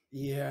whatnot.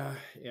 yeah.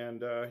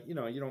 And,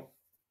 you don't,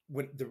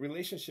 when the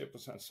relationship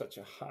was on such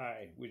a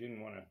high, we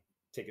didn't want to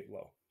take it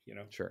low,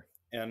 Sure.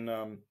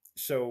 And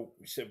so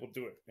we said, we'll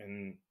do it.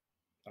 And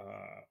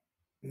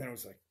then I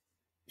was like,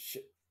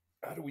 shit,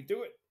 how do we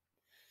do it?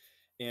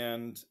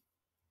 And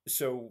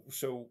so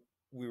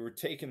we were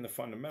taking the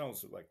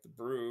fundamentals of like the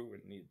brew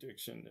and the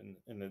addiction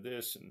and the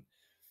this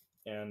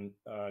and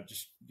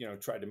just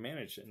tried to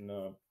manage. And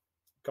a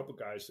couple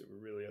guys that were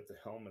really at the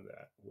helm of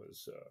that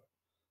was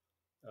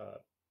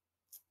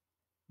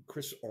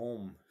Chris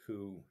Ohm,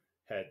 who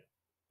had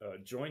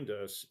joined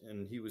us,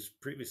 and he was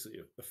previously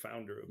a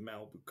founder of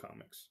Malibu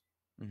Comics,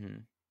 Mm-hmm.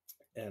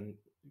 and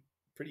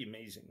pretty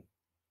amazing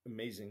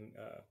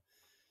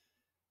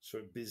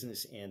sort of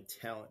business and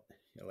talent,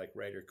 like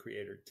writer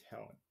creator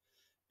talent.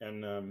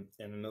 And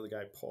another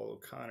guy, Paul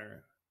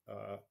O'Connor,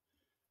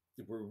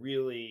 were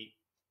really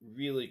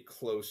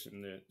close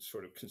in the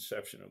sort of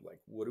conception of like,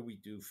 what do we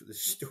do for the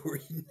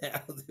story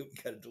now that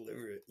we got to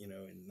deliver it,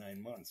 in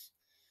 9 months,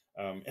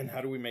 and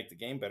how do we make the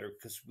game better?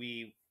 Because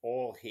we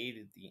all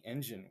hated the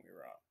engine we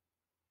were on.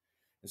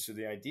 And so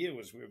the idea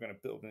was we were going to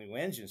build a new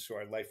engine so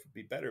our life would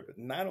be better. But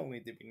not only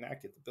did we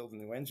not get to build a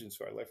new engine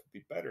so our life would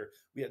be better,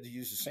 we had to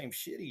use the same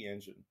shitty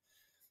engine.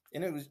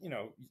 And it was,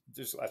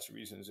 there's lots of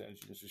reasons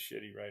engines are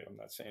shitty, right? I'm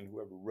not saying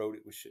whoever wrote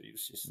it was shitty. It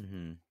was just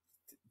Mm-hmm.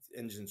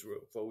 engines have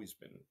always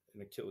been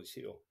an Achilles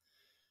heel.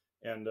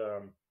 And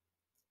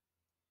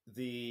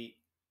the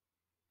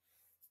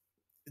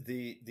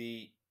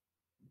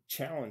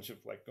challenge of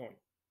like going,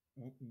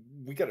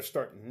 we got to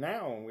start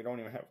now, and we don't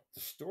even have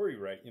the story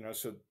right,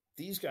 So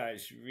these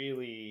guys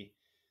really,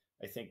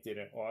 I think, did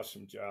an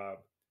awesome job.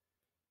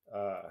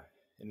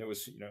 And there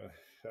was, the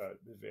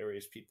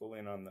various people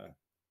in on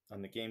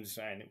the game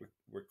design that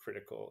were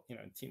critical. The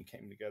team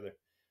came together,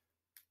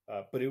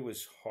 but it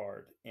was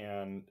hard,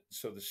 and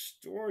so the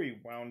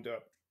story wound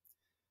up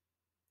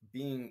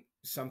being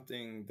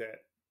something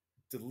that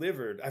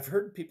delivered. I've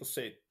heard people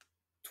say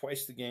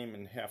twice the game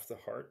and half the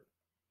heart.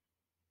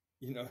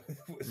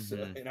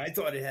 Mm-hmm. And I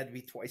thought it had to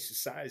be twice the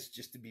size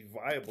just to be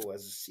viable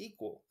as a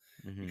sequel,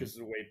 Mm-hmm. because of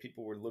the way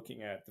people were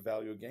looking at the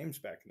value of games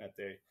back in that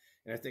day.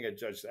 And I think I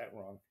judged that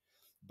wrong.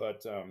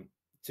 But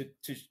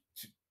to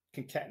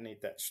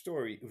concatenate that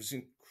story, it was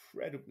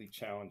incredibly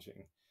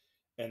challenging.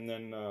 And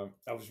then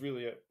I was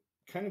really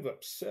kind of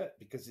upset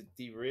because it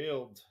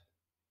derailed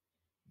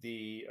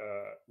the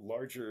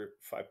larger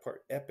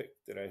 5-part epic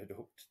that I had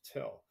hoped to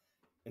tell.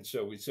 And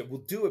so we said,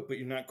 we'll do it, but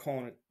you're not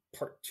calling it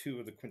part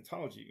 2 of the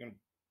quintology. You're going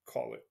to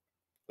call it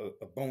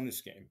a bonus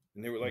game.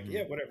 And they were like, Mm-hmm.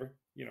 yeah, whatever,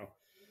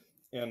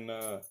 And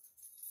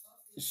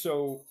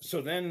so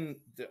then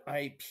the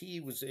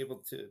IP was able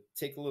to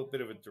take a little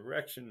bit of a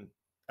direction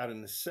out of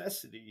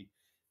necessity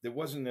that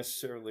wasn't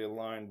necessarily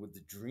aligned with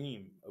the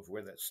dream of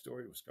where that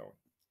story was going.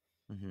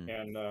 Mm-hmm.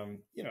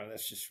 And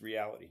that's just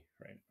reality,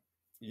 right?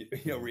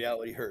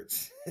 Reality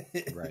hurts.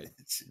 Right.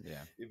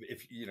 Yeah.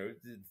 If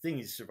the thing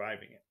is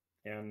surviving it.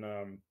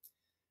 And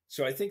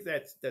so I think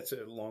that's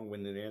a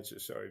long-winded answer,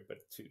 sorry, but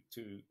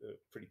to a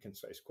pretty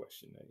concise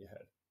question that you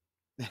had.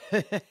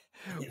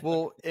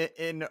 Well,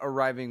 in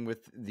arriving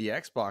with the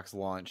Xbox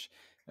launch,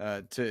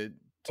 to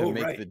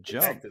make right, the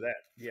get back jump. to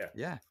that.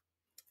 Yeah.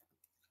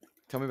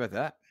 Tell me about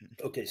that.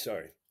 Okay,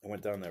 sorry, I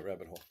went down that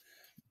rabbit hole.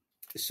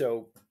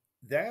 So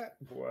that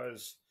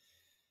was,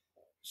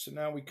 so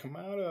now we come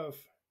out of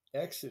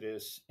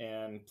Exodus,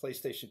 and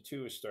PlayStation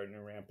 2 is starting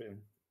to ramp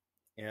in,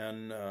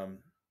 and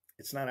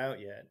it's not out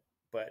yet,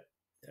 but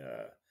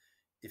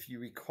if you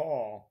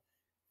recall,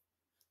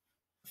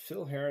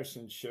 Phil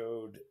Harrison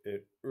showed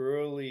it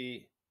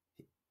early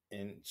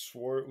and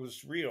swore it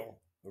was real,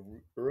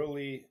 an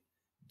early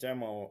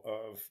demo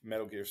of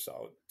Metal Gear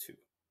Solid 2.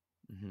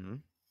 Mm-hmm.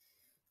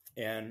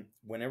 And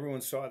when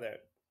everyone saw that,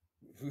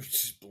 we were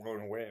just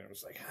blown away. And it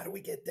was like, how do we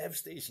get dev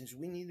stations?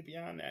 We need to be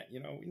on that,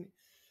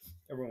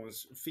 everyone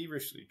was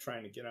feverishly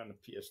trying to get on the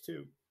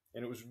PS2,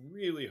 and it was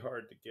really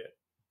hard to get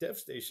dev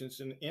stations,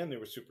 and they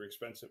were super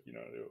expensive. You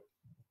know,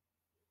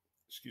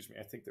 excuse me,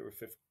 I think they were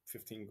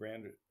 15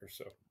 grand or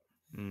so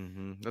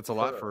That's a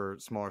lot per. for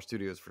smaller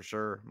studios for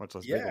sure, much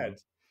less big Yeah,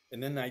 ones.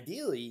 and then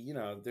ideally, you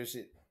know, there's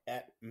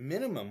at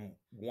minimum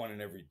one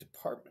in every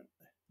department.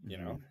 You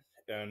know,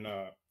 Hmm.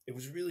 and it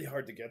was really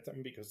hard to get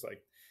them because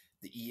like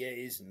the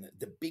EAs and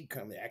the big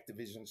company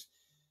Activisions,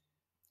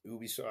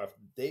 Ubisoft,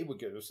 they would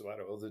get us a lot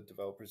of other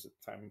developers at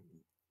the time,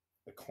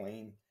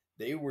 Acclaim.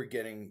 They were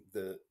getting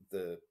the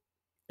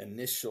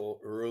initial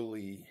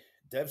early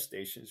dev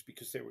stations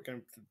because they were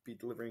going to be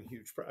delivering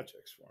huge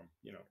projects for them,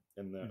 you know,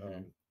 and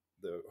Hmm.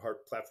 the hard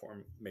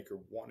platform maker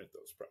wanted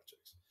those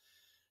projects.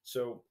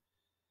 So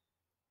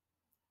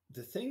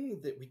the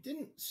thing that we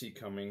didn't see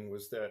coming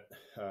was that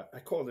I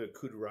called it a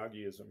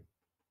Kudaragiism,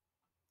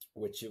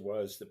 which it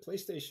was. The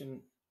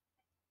PlayStation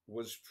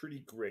was pretty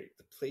great.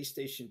 The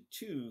PlayStation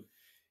 2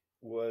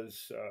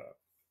 was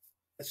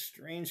a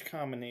strange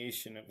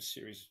combination of a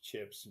series of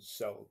chips and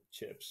cell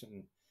chips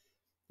and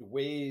the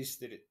ways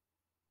that it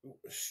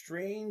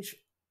strange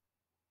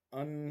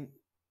unseen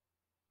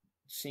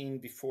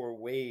before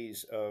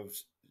ways of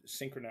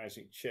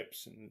synchronizing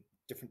chips and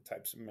different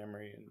types of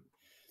memory and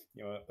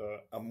you know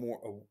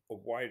a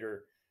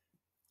wider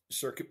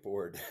circuit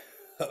board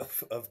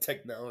of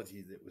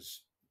technology that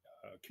was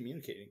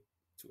communicating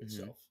to Hmm.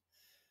 itself.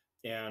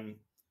 And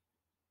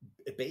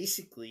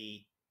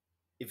basically,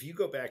 if you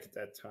go back at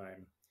that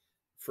time,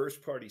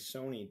 first party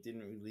Sony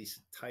didn't release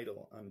a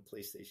title on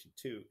PlayStation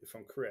 2, if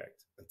I'm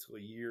correct, until a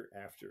year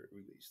after it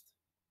released.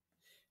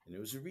 And there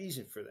was a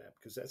reason for that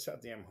because that's how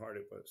damn hard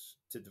it was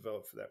to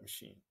develop for that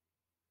machine.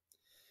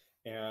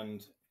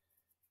 And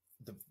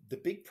the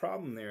big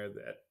problem there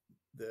that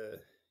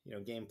the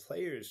game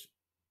players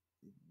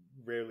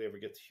rarely ever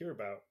get to hear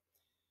about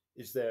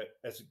is that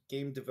as a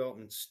game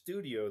development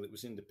studio that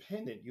was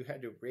independent, you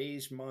had to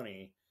raise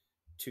money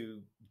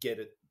to get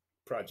it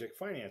project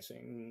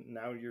financing.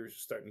 Now you're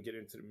starting to get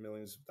into the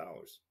millions of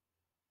dollars.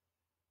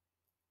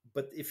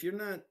 But if you're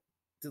not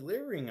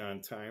delivering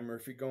on time or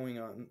if you're going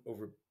on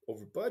over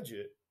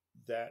budget,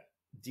 that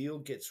deal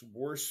gets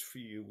worse for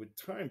you with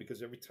time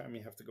because every time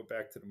you have to go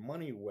back to the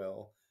money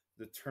well,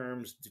 the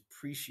terms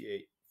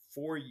depreciate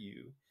for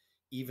you,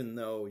 even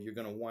though you're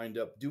going to wind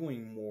up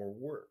doing more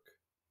work.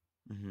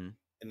 Hmm.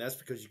 And that's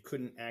because you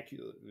couldn't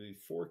accurately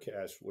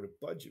forecast what a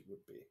budget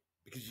would be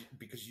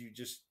because you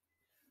just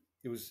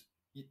it was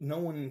no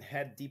one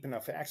had deep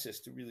enough access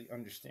to really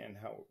understand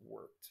how it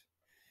worked.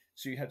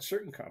 So you had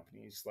certain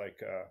companies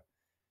like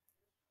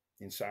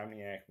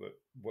Insomniac, but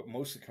what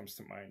mostly comes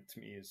to mind to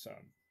me is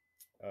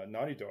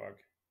Naughty Dog,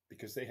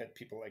 because they had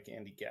people like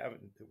Andy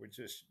Gavin that were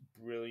just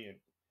brilliant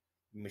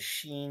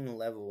machine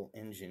level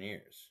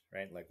engineers,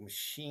 right? Like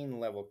machine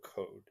level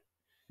code.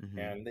 Hmm.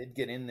 And they'd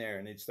get in there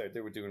and they'd start,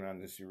 they were doing it on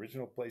this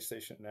original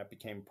PlayStation and that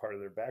became part of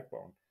their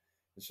backbone.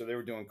 And so they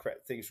were doing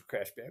things with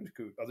Crash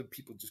Bandicoot other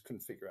people just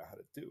couldn't figure out how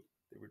to do.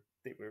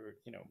 They were,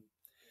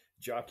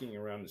 jockeying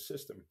around the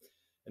system.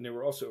 And they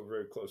were also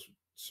very close with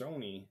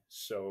Sony.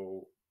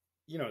 So,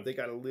 they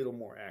got a little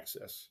more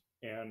access.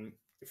 And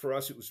for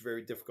us, it was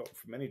very difficult.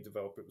 For many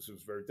developers, it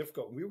was very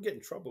difficult. We were getting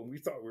in trouble and we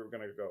thought we were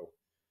going to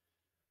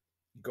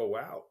go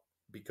out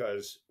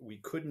because we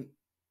couldn't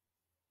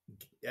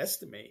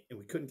estimate and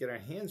we couldn't get our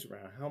hands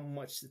around how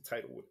much the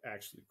title would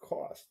actually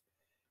cost.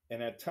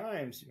 And at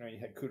times, you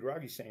had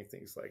Kudaragi saying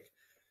things like,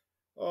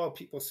 "Oh,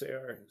 people say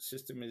our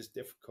system is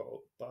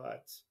difficult,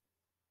 but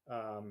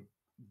um,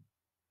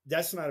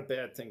 that's not a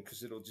bad thing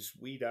because it'll just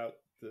weed out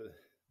the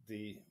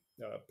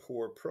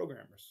poor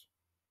programmers."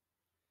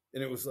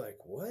 And it was like,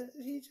 "What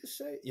did he just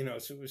say?"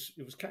 So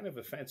it was kind of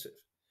offensive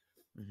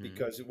Hmm.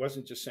 because it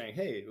wasn't just saying,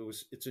 "Hey,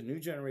 it's a new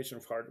generation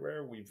of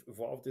hardware. We've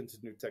evolved into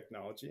new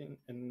technology,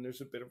 and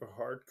there's a bit of a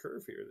hard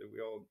curve here that we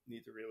all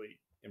need to really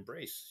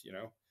embrace."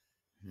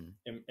 Hmm.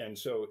 And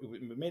so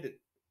it made it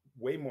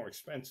way more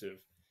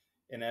expensive.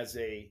 And as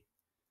a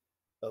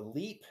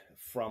leap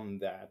from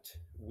that,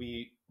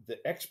 the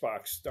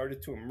Xbox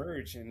started to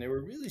emerge, and they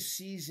were really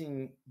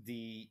seizing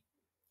the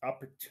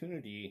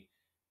opportunity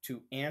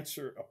to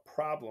answer a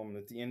problem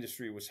that the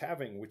industry was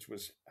having, which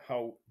was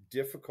how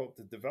difficult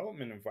the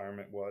development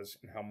environment was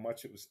and how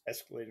much it was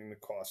escalating the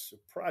costs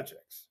of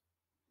projects.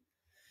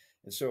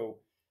 And so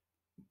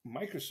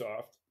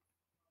Microsoft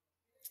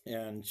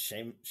and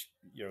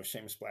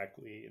Seamus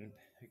Blackley and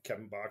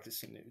Kevin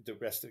Bacchus and the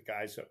rest of the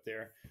guys up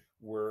there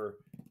were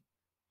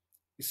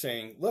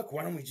saying, "Look,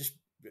 why don't we just?"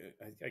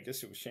 I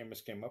guess it was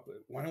Seamus came up with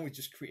it. Why don't we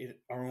just create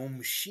our own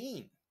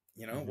machine?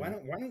 Why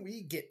Hmm. don't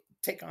we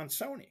take on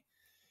Sony?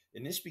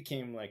 And this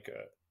became like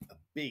a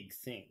big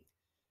thing.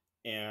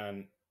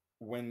 And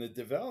when the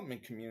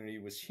development community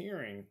was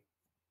hearing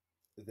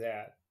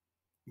that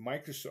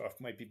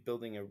Microsoft might be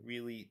building a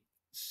really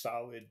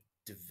solid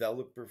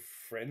developer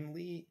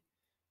friendly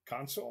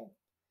console.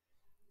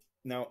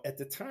 Now, at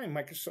the time,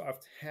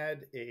 Microsoft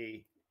had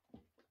a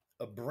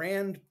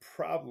brand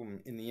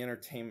problem in the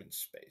entertainment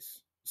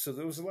space. So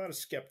there was a lot of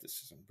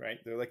skepticism, right?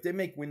 They're like, they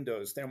make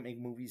Windows, they don't make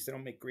movies, they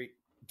don't make great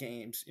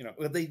games.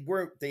 Well,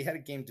 they had a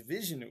game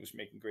division that was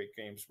making great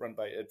games run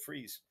by Ed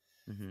Freeze,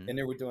 Mm-hmm. and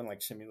they were doing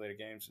like simulator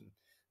games, and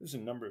there's a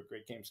number of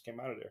great games came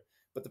out of there.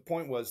 But the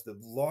point was the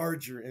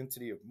larger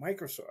entity of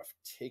Microsoft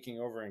taking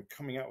over and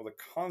coming out with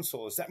a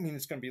console. Does that mean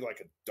it's going to be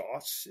like a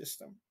DOS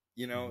system?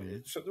 Mm-hmm.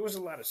 So there was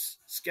a lot of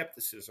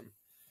skepticism,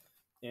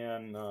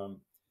 and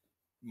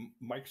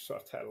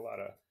Microsoft had a lot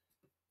of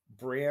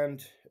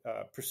brand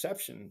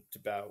perception to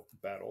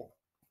battle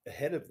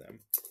ahead of them,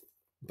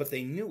 but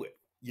they knew it,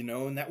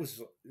 and that was,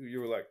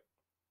 you were like,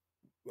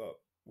 well,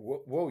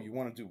 whoa, you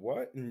want to do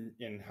what,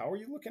 and how are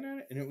you looking at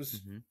it? And it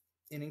was Mm-hmm.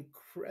 an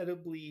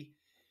incredibly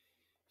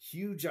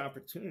huge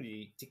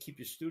opportunity to keep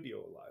your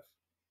studio alive.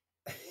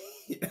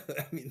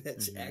 I mean,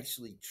 that's Mm-hmm.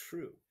 actually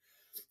true.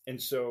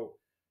 And so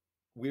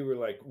we were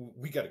like,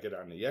 we got to get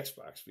on the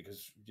Xbox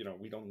because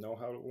we don't know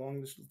how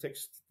long this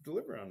takes to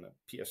deliver on the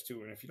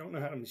PS2, and if you don't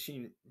know how the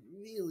machine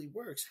really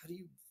works, how do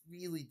you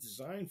really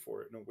design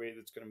for it in a way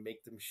that's going to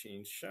make the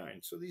machine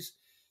shine? So these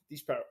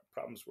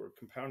problems were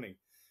compounding.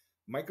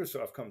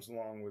 Microsoft comes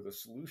along with a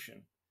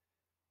solution,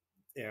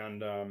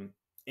 and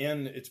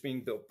it's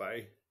being built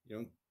by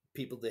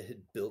people that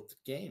had built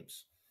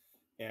games,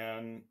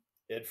 and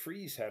Ed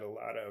Freeze had a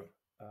lot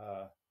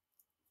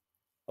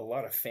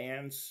of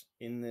fans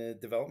in the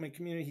development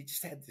community. He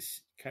just had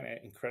this kind of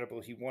incredible.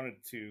 He wanted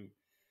to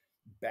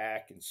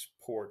back and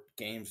support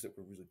games that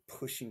were really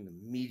pushing the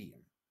medium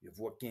of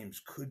what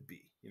games could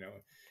be.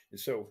 And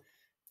so,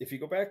 if you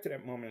go back to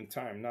that moment in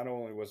time, not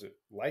only was it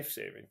life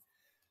saving,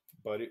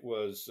 but it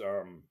was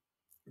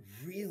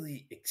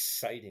really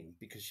exciting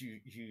because you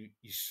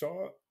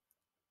saw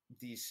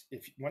these.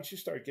 If once you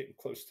started getting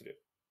close to the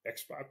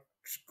Xbox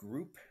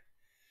group,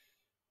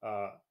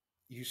 uh,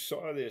 you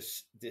saw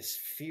this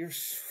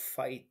fierce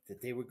fight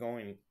that they were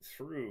going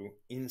through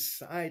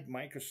inside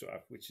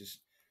Microsoft, which is,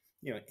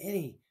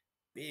 any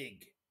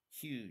big,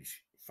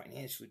 huge,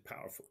 financially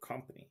powerful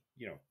company,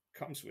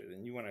 comes with,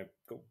 and you want to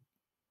go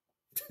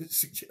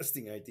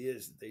suggesting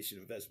ideas that they should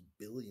invest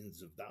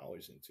billions of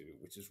dollars into,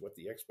 which is what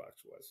the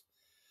Xbox was.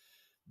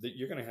 That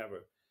you're going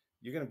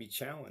to be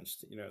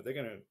challenged. They're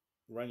going to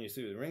run you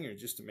through the ringer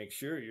just to make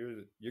sure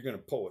you're going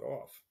to pull it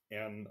off.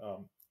 And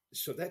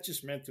so that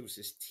just meant there was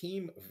this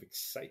team of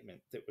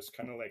excitement that was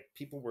kind of like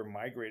people were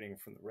migrating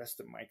from the rest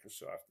of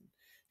Microsoft and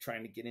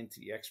trying to get into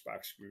the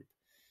Xbox group.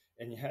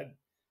 And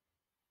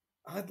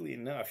oddly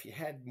enough, you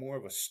had more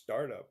of a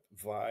startup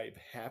vibe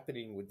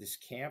happening with this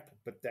camp,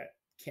 but that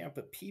camp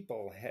of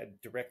people had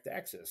direct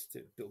access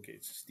to Bill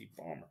Gates and Steve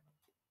Ballmer.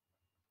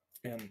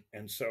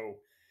 And so,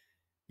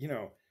 you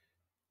know,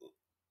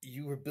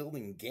 you were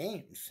building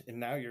games, and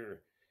now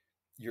you're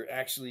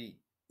actually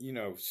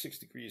 6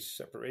 degrees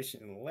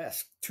separation and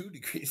less, 2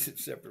 degrees of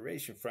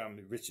separation from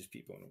the richest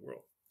people in the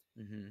world.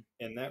 Mm-hmm.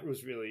 And that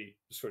was really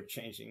sort of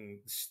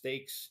changing the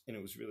stakes, and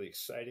it was really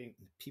exciting.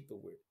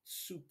 People were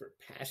super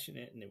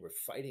passionate, and they were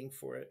fighting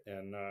for it,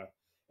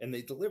 and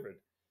they delivered.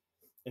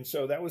 And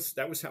so that was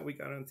how we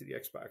got onto the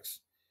Xbox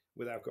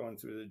without going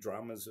through the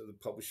dramas of the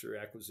publisher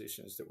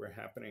acquisitions that were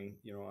happening,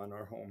 on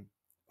our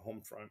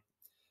home front.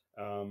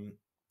 Um,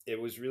 it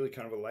was really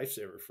kind of a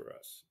lifesaver for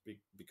us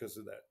because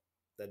of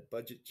that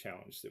budget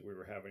challenge that we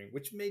were having,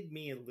 which made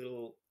me a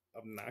little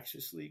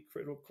obnoxiously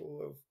critical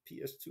of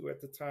PS2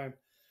 at the time.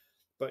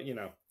 But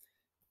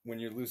when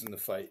you're losing the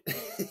fight,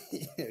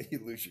 you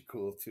lose your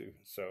cool too.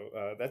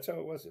 So that's how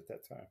it was at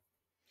that time.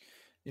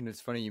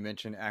 It's funny you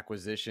mentioned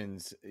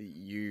acquisitions.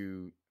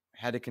 You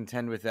had to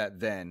contend with that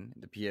then,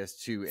 the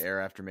PS2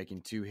 era, after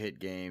making two hit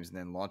games and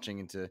then launching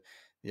into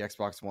the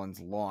Xbox One's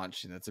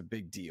launch. And that's a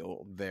big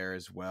deal there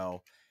as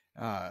well.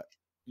 Uh,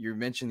 you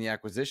mentioned the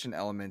acquisition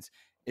elements.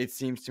 It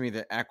seems to me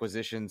that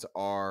acquisitions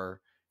are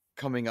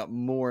coming up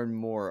more and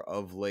more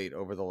of late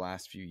over the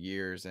last few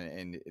years.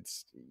 And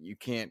it's, you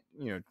can't,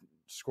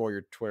 scroll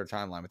your Twitter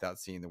timeline without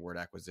seeing the word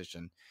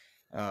acquisition.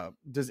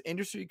 Does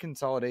industry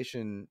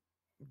consolidation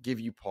give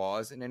you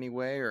pause in any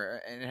way, or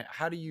and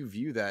how do you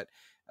view that,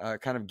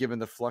 kind of given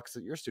the flux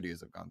that your studios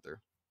have gone through?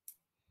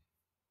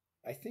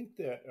 I think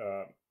that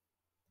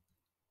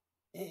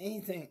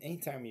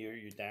anytime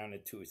you're down to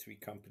two or three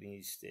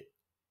companies that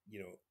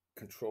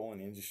control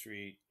an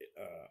industry,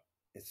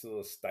 it's a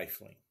little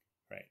stifling,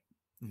 right?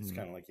 It's Mm-hmm.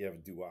 kind of like you have a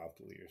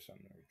duopoly or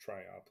something, or a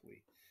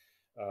triopoly,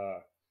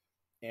 uh,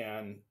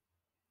 and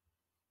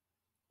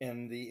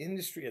the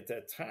industry at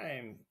that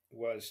time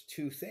was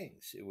two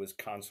things: it was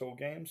console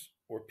games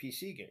or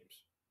PC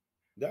games.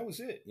 That was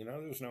it. There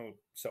was no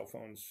cell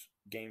phones,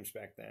 games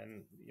back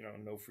then.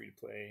 No free to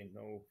play,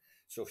 no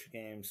social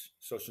games,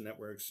 social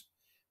networks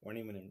weren't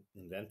even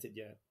invented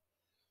yet.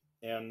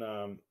 And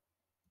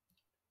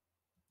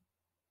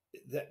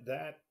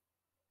that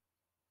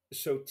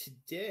so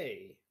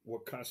today,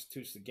 what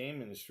constitutes the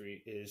game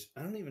industry is,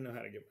 I don't even know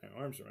how to get my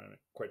arms around it,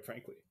 quite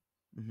frankly.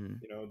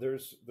 Mm-hmm.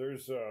 There's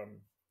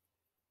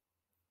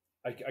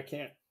I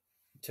can't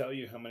tell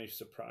you how many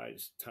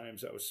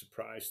times I was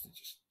surprised to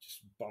just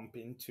bump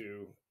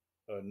into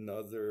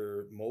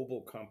another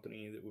mobile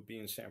company that would be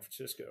in San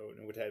Francisco, and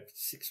it would have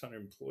 600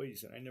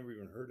 employees, and I never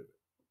even heard of it.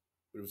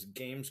 But it was a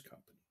games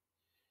company,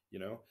 you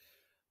know,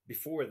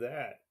 before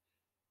that,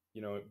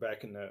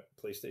 back in the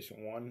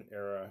PlayStation 1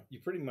 era, you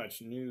pretty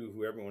much knew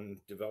who everyone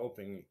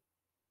developing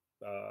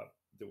uh,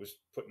 that was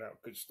putting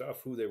out good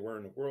stuff, who they were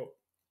in the world.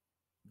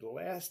 The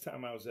last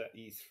time I was at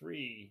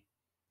E3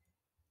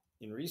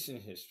 in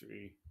recent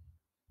history,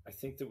 I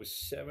think there was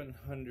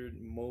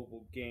 700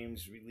 mobile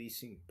games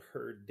releasing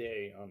per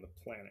day on the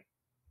planet.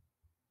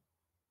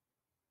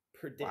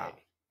 Per Wow.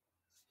 day.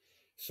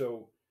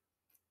 So,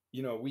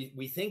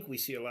 we think we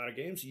see a lot of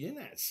games. You're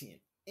not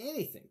seeing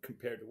anything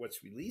compared to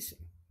what's releasing,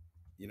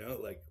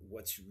 like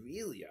what's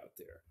really out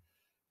there.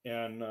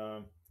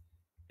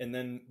 And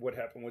then what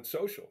happened with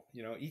social?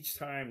 Each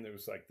time there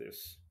was like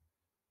this,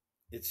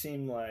 it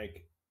seemed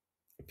like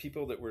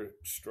people that were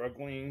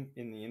struggling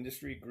in the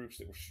industry, groups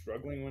that were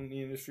struggling in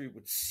the industry,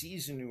 would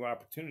seize a new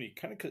opportunity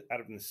kind of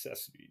out of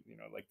necessity,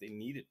 like they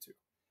needed to.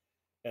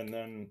 And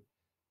then,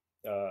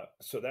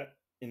 so that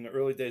in the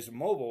early days of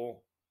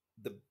mobile,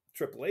 the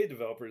AAA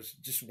developers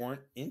just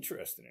weren't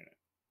interested in it.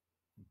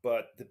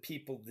 But the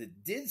people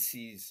that did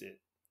seize it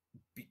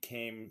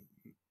became,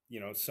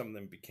 some of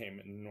them became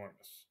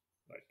enormous,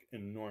 like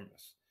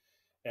enormous.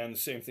 And the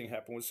same thing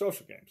happened with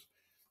social games.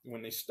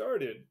 When they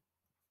started,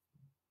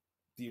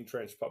 the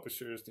entrenched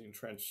publishers, the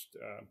entrenched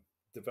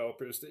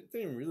developers, they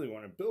didn't really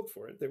want to build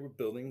for it. They were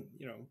building,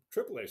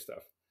 AAA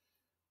stuff.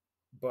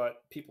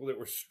 But people that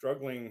were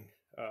struggling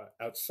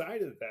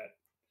outside of that,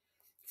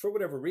 for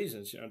whatever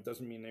reasons, it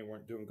doesn't mean they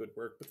weren't doing good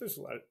work. But there's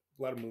a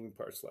lot of moving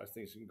parts, a lot of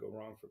things that can go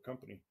wrong for a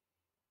company.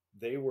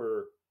 They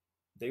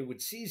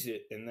would seize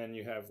it, and then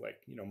you have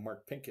like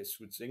Mark Pincus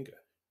with Zynga,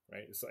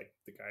 right? It's like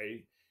the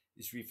guy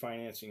is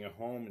refinancing a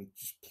home and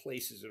just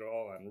places it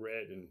all on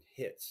red and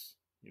hits.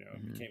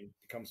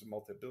 Becomes a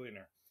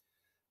multi-billionaire.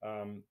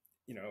 Um,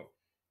 you know,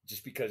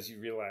 just because he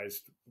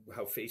realized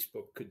how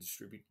Facebook could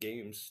distribute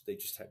games, they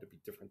just had to be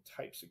different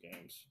types of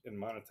games and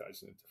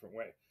monetized in a different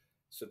way.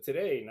 So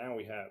today, now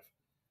we have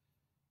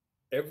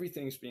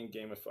everything's being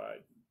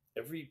gamified.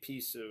 Every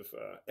piece of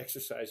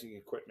exercising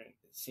equipment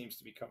seems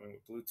to be coming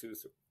with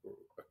Bluetooth or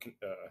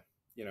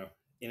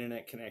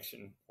internet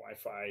connection,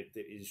 Wi-Fi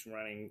that is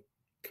running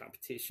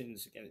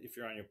competitions. Again, if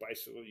you're on your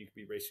bicycle, you could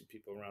be racing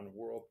people around the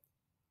world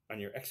on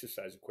your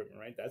exercise equipment,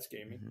 right? That's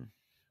gaming.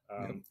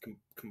 Yep.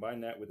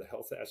 Combine that with the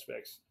health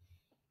aspects.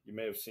 You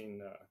may have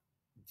seen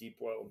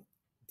Deepwell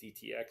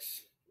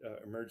DTX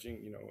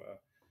emerging.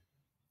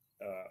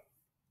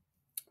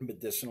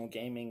 Medicinal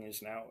gaming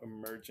is now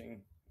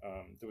emerging.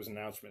 There was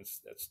announcements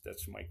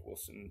that's Mike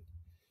Wilson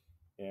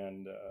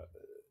and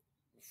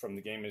from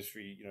the game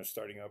industry,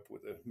 starting up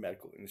with the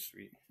medical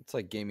industry. It's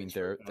like gaming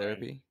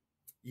therapy.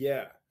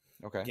 Yeah.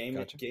 Okay.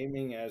 Gotcha.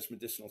 Gaming as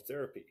medicinal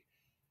therapy.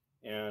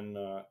 And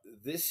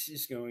this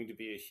is going to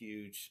be a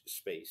huge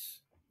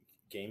space,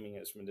 gaming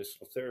as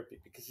medicinal therapy,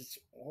 because it's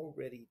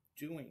already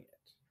doing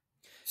it.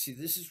 See,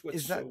 this is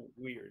what's so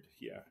weird.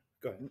 Yeah,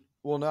 go ahead.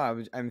 Well,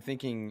 no, I'm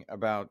thinking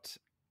about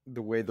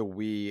the way the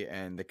Wii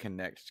and the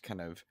Kinect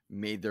kind of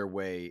made their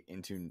way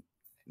into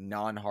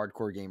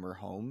non-hardcore gamer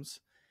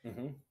homes.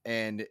 Mm-hmm.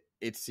 And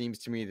it seems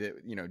to me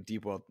that,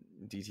 Deepwell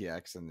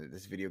DTX and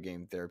this video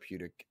game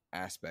therapeutic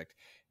aspect,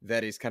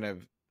 that is kind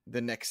of the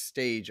next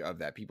stage of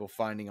that. People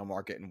finding a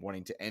market and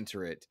wanting to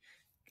enter it,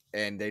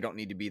 and they don't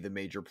need to be the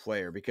major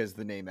player, because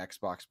the name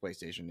Xbox,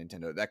 PlayStation,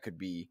 Nintendo, that could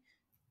be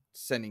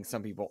sending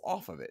some people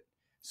off of it.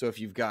 So if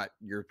you've got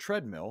your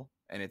treadmill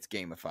and it's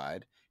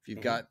gamified, if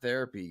you've got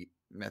therapy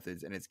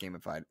methods and it's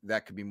gamified,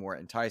 that could be more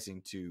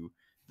enticing to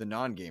the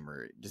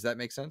non-gamer. Does that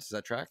make sense? Does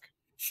that track?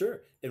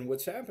 Sure. And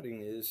what's happening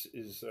is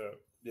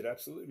it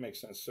absolutely makes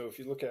sense. So if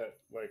you look at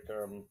like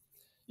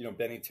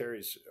Benny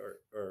Terry's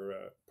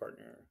our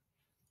partner,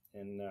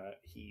 and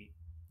he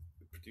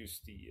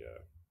produced the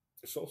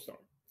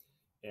Soulstorm,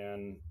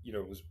 and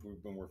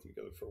we've been working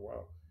together for a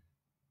while.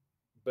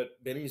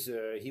 But Benny's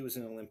he was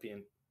an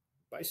Olympian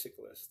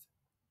bicyclist,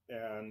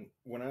 and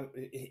when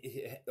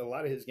a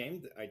lot of his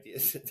game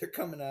ideas, they're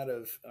coming out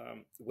of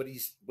what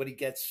he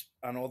gets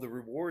on all the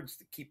rewards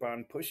to keep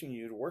on pushing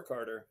you to work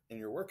harder in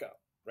your workout,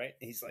 right?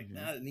 And he's like,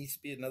 nah, it needs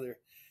to be another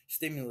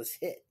stimulus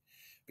hit,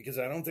 because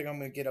I don't think I'm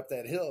going to get up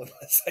that hill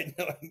unless I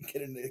know I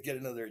can get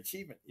another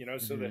achievement,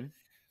 So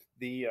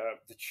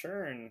the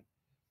churn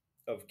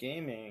of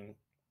gaming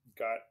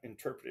got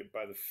interpreted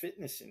by the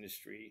fitness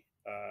industry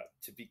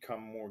to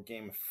become more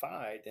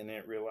gamified, and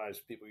it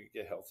realized people could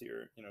get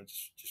healthier,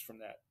 just from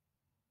that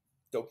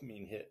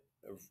dopamine hit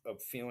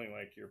of feeling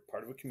like you're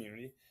part of a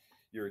community,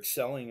 you're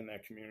excelling in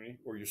that community,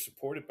 or you're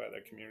supported by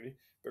that community,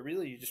 but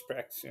really you're just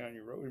practicing on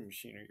your rowing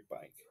machine or your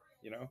bike.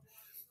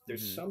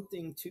 There's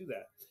something to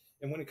that.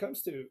 And when it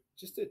comes to,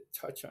 just to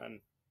touch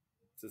on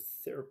the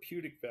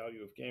therapeutic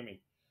value of gaming,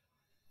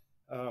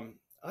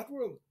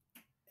 Oddworld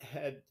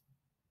had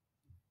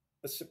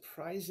a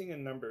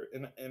surprising number,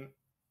 and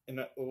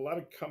a lot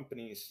of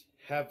companies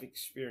have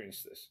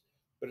experienced this,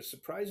 but a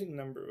surprising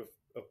number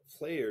of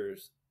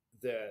players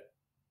that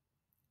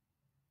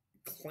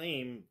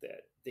claim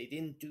that they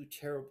didn't do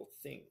terrible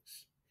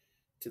things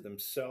to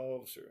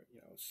themselves, or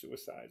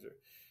suicides, or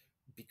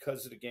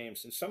because of the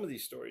games. And some of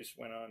these stories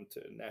went on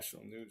to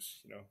national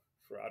news,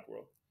 for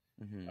Oddworld.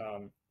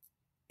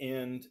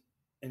 and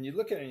you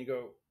look at it and you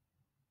go,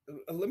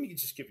 let me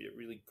just give you a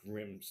really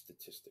grim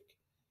statistic.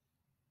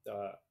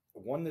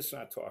 One that's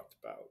not talked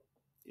about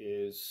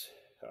is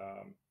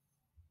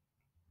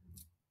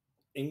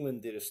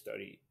England did a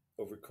study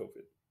over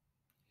COVID,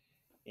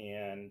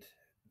 and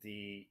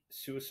the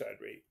suicide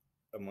rate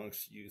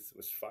amongst youth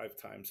was 5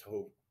 times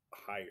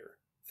higher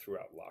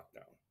throughout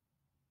lockdown.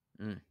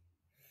 Mm.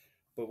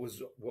 But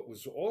what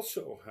was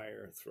also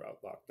higher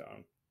throughout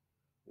lockdown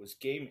was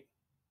gaming.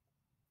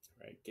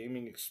 Right,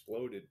 gaming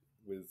exploded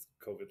with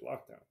COVID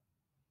lockdown.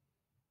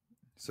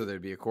 So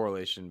there'd be a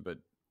correlation, but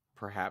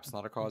perhaps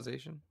not a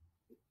causation?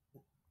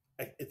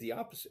 The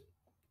opposite,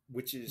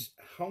 which is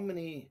how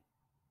many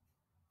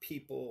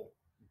people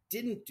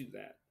didn't do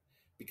that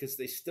because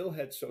they still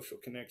had social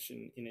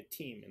connection in a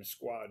team, in a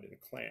squad, in a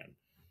clan.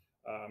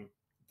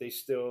 They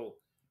still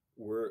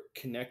were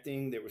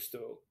connecting, they were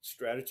still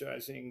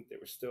strategizing, they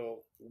were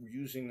still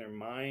using their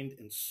mind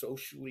and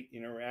socially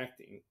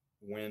interacting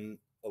when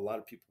a lot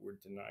of people were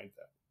denied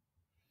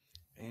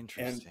that.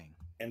 Interesting.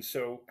 And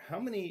so how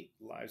many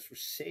lives were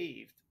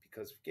saved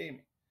because of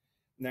gaming?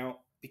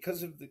 Now,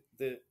 because of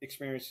the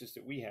experiences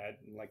that we had,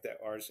 and like that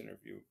Ars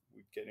interview,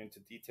 we get into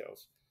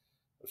details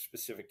of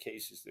specific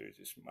cases that are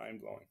just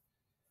mind-blowing.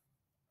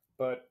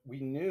 But we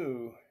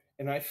knew,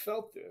 and I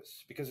felt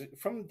this, because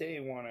from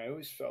day one, I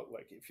always felt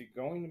like if you're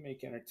going to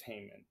make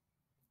entertainment,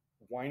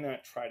 why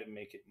not try to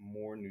make it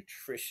more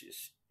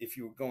nutritious? If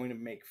you were going to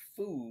make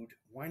food,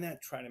 why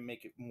not try to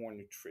make it more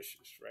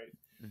nutritious, right?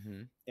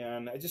 Mm-hmm.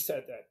 And I just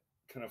had that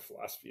kind of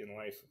philosophy in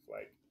life of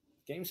like,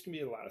 games can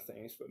be a lot of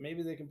things, but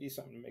maybe they can be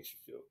something that makes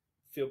you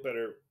feel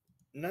better,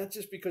 not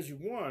just because you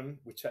won,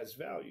 which has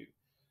value,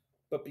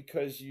 but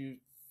because you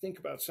think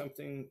about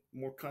something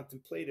more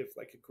contemplative,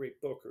 like a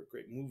great book or a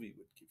great movie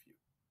would give you.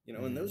 You know,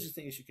 Mm-hmm. and those are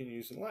things you can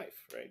use in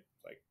life, right?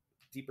 Like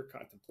deeper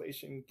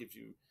contemplation gives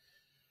you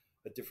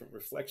a different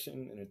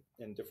reflection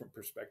and different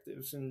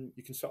perspectives, and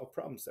you can solve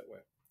problems that way.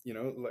 You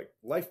know, like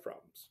life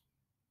problems.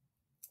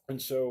 And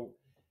so,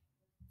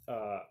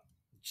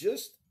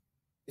 just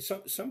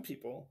some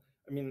people.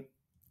 I mean,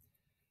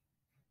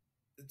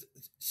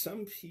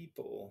 some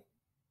people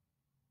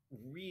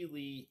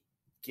really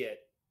get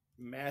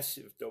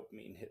massive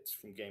dopamine hits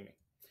from gaming.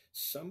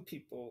 Some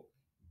people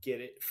get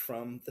it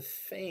from the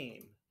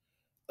fame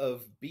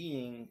of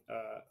being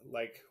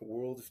like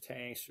World of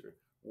Tanks or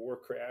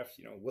Warcraft.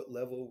 You know, what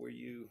level were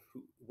you?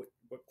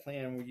 What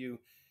clan were you?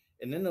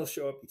 And then they'll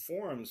show up in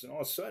forums, and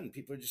all of a sudden,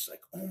 people are just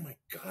like, "Oh my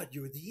God,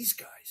 you're these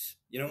guys!"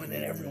 You know, and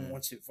then everyone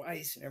wants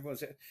advice, and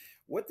everyone's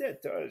what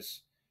that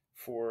does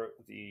for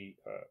the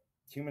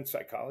human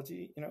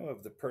psychology, you know,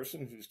 of the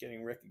person who's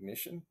getting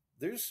recognition.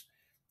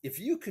 If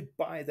you could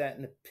buy that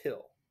in a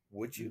pill,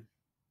 would you?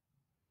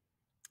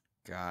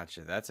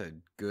 Gotcha. That's a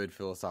good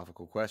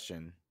philosophical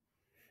question.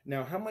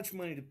 Now, how much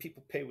money do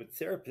people pay with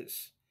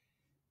therapists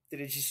that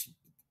are just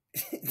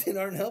that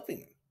aren't helping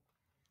them,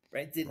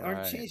 right? That aren't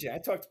Right. changing. I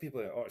talk to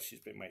people like, oh, she's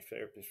been my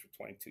therapist for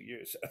 22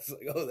 years. I was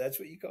like, oh, that's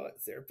what you call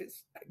it,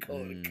 therapist? I call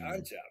it a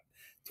con job.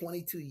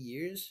 22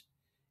 years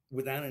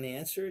without an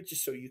answer,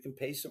 just so you can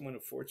pay someone a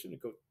fortune to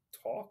go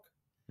talk?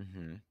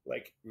 Mm-hmm.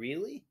 Like,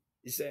 really?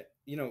 Is that,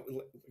 you know,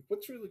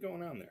 what's really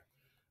going on there?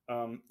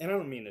 And I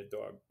don't mean to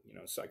dog, you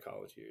know,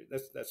 psychology.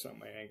 That's not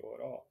my angle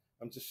at all.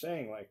 I'm just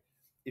saying, like,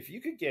 if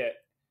you could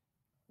get,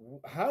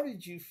 how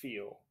did you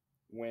feel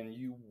when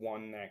you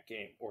won that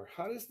game, or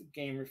how does the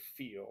gamer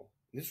feel?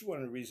 And this is one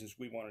of the reasons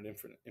we wanted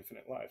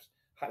infinite lives.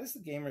 How does the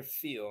gamer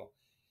feel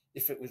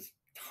if it was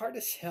hard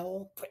as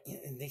hell, but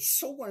and they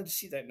so wanted to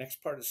see that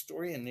next part of the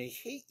story, and they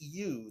hate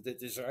you, the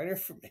designer,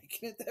 for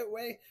making it that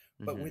way.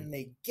 But Mm-hmm. when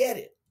they get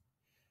it,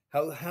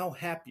 how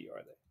happy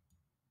are they?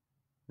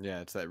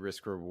 Yeah, it's that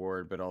risk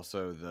reward, but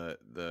also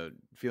the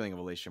feeling of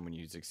elation when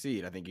you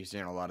succeed. I think you've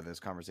seen a lot of those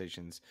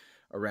conversations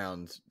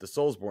around the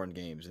Soulsborne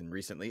games and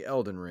recently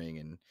Elden Ring,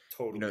 and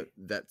Totally.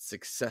 that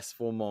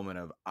successful moment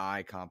of I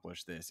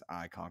accomplished this,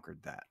 I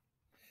conquered that.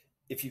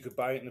 If you could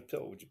buy it in a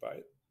pill, would you buy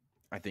it?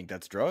 I think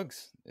that's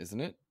drugs,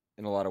 isn't it?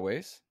 In a lot of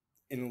ways.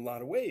 In a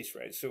lot of ways,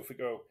 right? So if we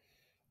go,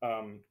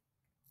 um,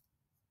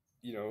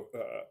 you know,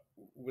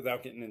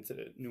 without getting into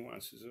the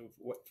nuances of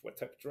what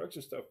type of drugs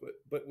and stuff,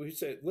 but we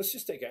say, let's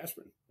just take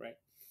aspirin, right?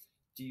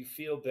 Do you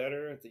feel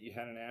better that you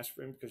had an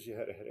aspirin because you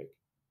had a headache?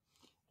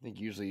 I think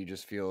usually you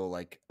just feel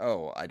like,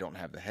 oh, I don't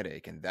have the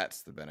headache, and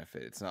that's the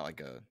benefit. It's not like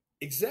a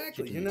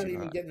Exactly. kicking You're you not too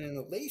even high. getting an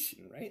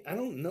elation, right? I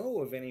don't know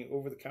of any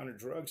over-the-counter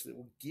drugs that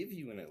will give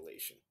you an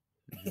elation.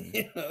 Mm-hmm.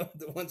 You know,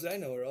 the ones I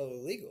know are all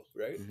illegal,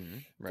 right? Mm-hmm.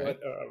 Right.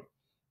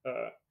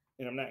 But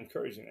and I'm not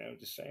encouraging that. I'm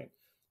just saying.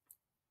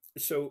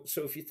 So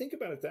if you think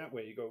about it that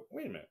way, you go,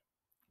 wait a minute,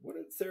 what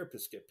do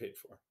therapists get paid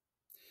for?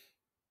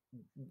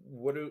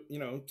 What do you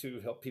know,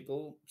 to help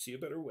people see a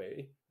better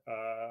way,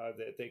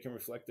 that they can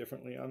reflect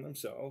differently on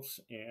themselves,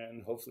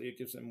 and hopefully it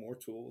gives them more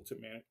tools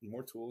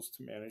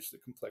to manage the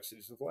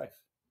complexities of life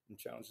and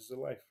challenges of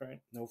life, right?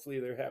 And hopefully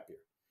they're happier.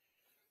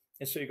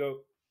 And so you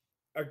go,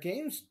 are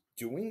games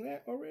doing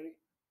that already?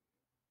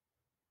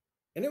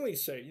 And then we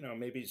say, you know,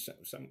 maybe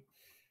some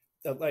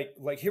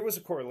like here was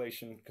a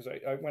correlation, because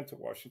I went to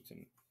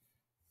Washington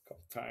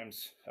couple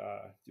times.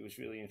 There was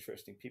really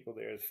interesting people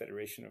there. The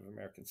Federation of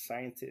American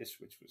Scientists,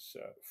 which was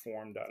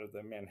formed out of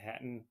the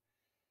Manhattan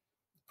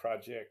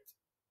Project,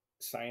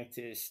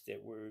 scientists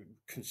that were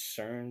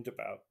concerned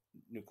about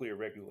nuclear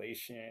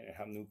regulation and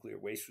how nuclear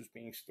waste was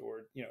being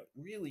stored. You know,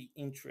 really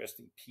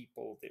interesting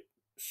people, that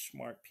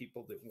smart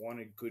people that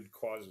wanted good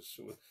causes.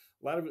 So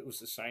a lot of it was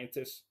the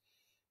scientists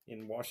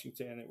in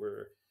Washington that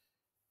were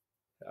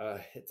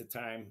at the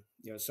time.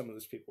 You know, some of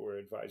those people were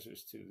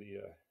advisors to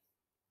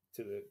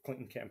the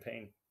Clinton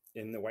campaign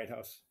in the White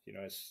House. You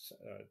know, as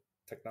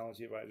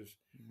technology advisors,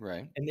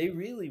 Right. and they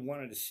really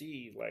wanted to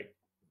see, like,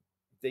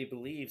 they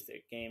believed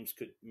that games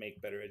could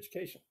make better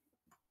education,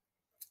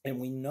 and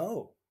we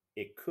know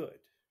it could.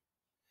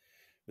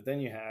 But then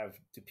you have,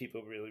 do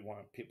people really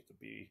want people to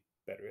be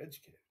better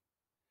educated?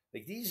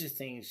 Like, these are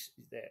things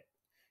that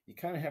you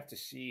kind of have to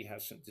see how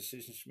some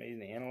decisions are made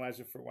and analyze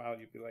it for a while.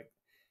 You'd be like,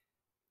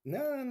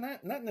 no,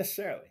 not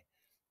necessarily.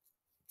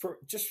 For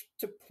just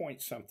to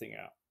point something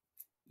out,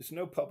 there's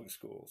no public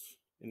schools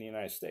in the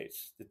United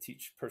States that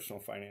teach personal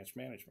finance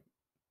management.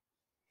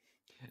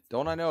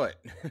 Don't I know it?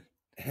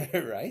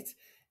 Right?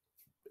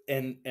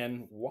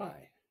 And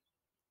why?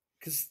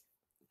 Because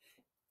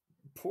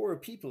poorer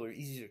people are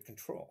easier to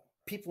control.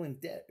 People in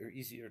debt are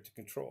easier to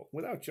control,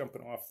 without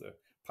jumping off the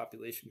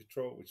population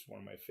control, which is one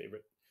of my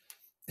favorite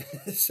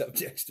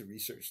subjects to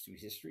research through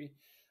history.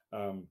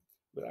 Um,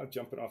 Without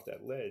jumping off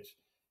that ledge,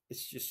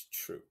 it's just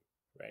true,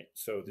 right?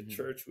 So the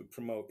church would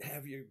promote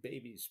have your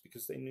babies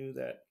because they knew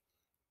that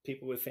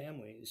people with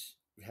families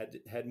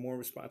had more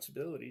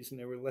responsibilities and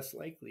they were less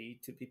likely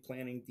to be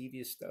planning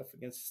devious stuff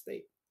against the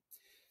state.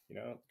 You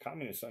know,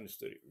 communists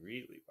understood it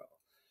really well,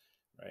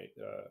 right?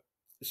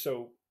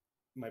 So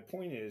my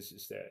point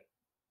is that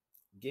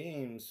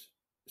games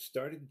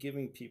started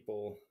giving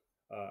people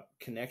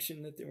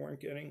connection that they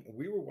weren't getting.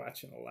 We were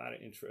watching a lot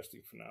of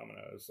interesting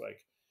phenomena. It was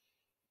like,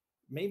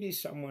 maybe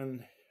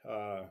someone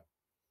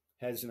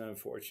has an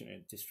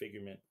unfortunate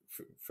disfigurement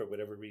for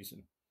whatever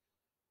reason,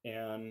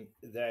 and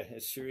that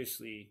has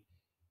seriously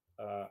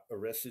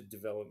arrested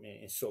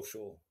development and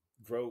social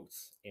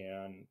growth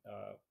and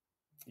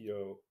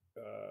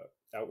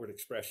outward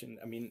expression.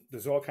 I mean,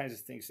 there's all kinds of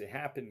things that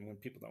happen when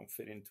people don't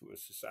fit into a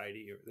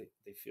society, or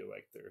they feel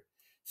like they're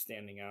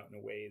standing out in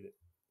a way that,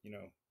 you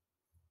know,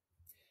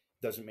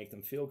 doesn't make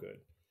them feel good.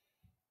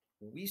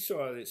 We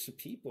saw that some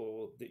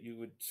people that you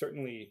would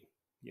certainly,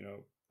 you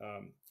know,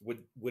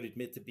 would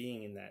admit to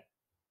being in that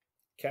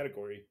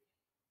category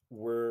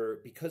were,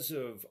 because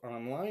of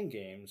online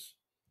games,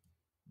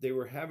 they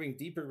were having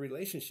deeper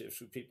relationships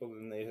with people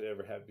than they had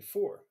ever had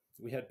before.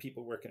 We had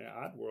people working at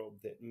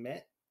Oddworld that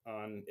met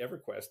on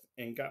EverQuest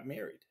and got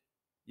married,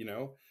 you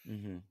know?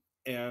 Mm-hmm.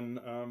 And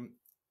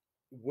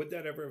would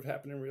that ever have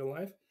happened in real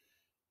life?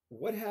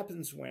 What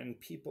happens when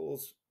people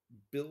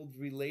build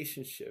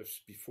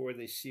relationships before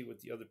they see what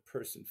the other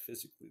person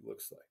physically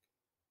looks like?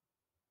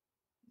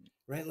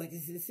 Right? Like,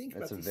 think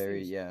That's about a these very,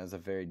 things. yeah, that's a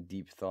very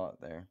deep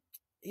thought there.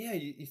 Yeah,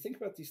 you think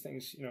about these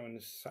things, you know, and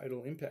the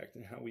societal impact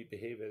and how we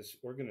behave as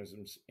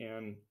organisms.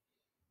 And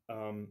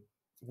um,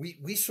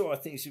 we saw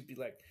things you'd be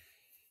like,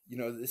 you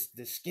know,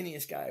 the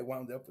skinniest guy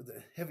wound up with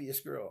the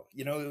heaviest girl.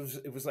 You know,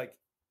 it was like,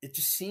 it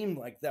just seemed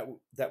like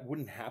that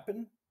wouldn't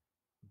happen,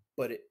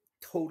 but it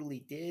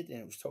totally did,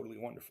 and it was totally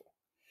wonderful.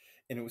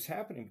 And it was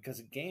happening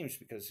because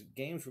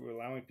games were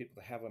allowing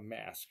people to have a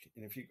mask.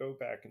 And if you go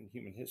back in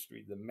human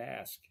history, the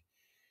mask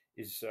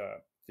is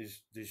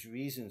there's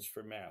reasons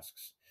for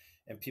masks,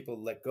 and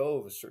people let go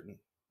of a certain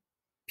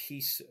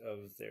piece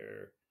of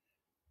their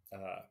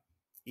uh,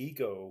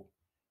 ego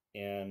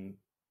and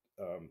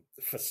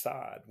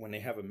facade when they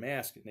have a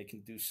mask, and they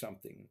can do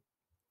something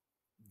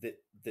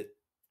that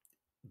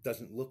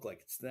doesn't look like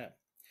it's them.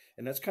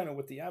 And that's kind of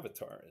what the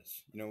avatar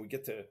is. You know, we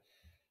get to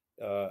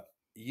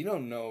you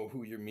don't know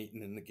who you're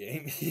meeting in the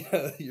game.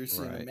 You're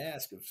seeing a Right.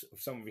 mask of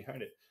someone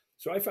behind it.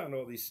 So I found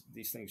all these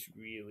things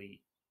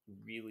really,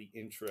 really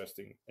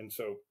interesting. And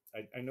so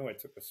I know I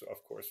took us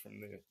off course from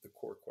the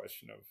core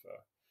question of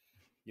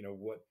you know,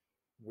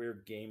 where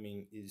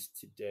gaming is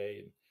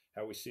today and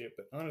how we see it.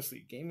 But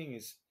honestly, gaming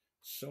is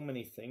so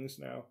many things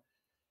now,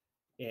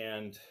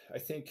 and I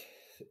think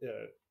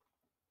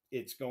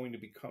it's going to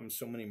become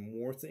so many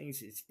more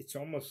things. It's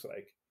almost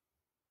like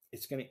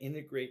it's going to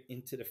integrate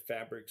into the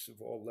fabrics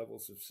of all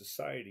levels of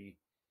society,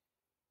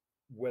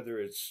 whether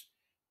it's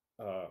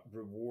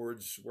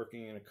rewards,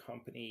 working in a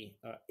company,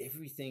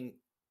 everything.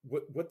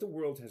 What the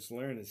world has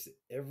learned is that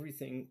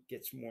everything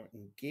gets more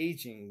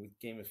engaging with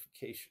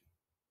gamification.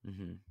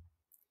 Mm-hmm.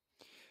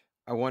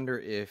 I wonder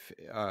if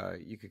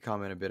you could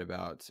comment a bit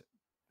about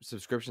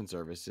subscription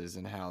services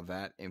and how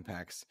that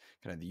impacts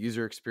kind of the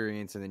user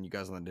experience. And then you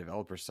guys on the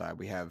developer side,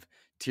 we have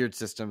tiered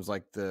systems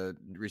like the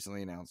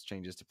recently announced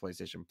changes to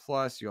PlayStation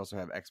Plus. You also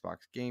have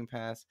Xbox Game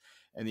Pass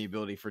and the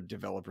ability for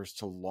developers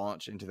to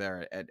launch into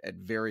there at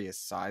various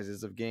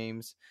sizes of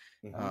games.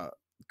 Mm-hmm. Uh,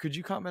 could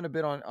you comment a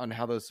bit on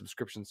how those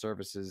subscription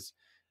services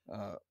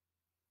uh,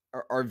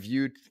 are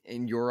viewed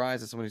in your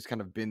eyes as someone who's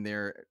kind of been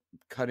there,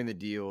 cutting the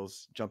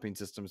deals, jumping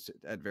systems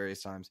at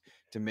various times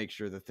to make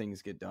sure the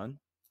things get done?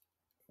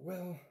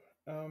 Well,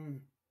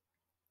 um,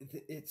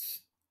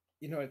 it's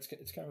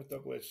it's kind of a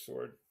double-edged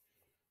sword.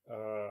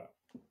 Uh,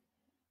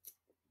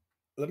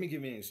 Let me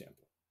give you an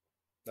example.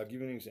 I'll give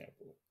you an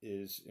example.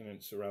 Is and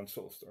it's around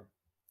Soulstorm.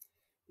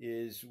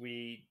 Is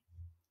we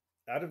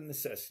out of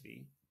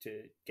necessity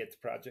to get the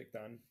project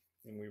done,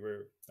 and we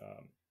were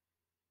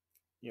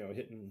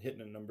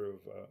hitting a number of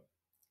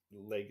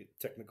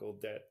technical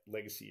debt,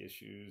 legacy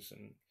issues,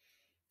 and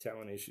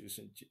talent issues,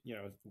 and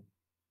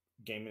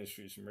game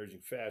industry is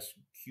emerging fast.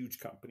 Huge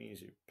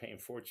companies are paying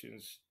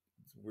fortunes.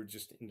 We're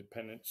just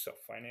independent,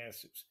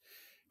 self-finance. It's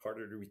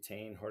harder to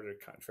retain, harder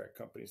to contract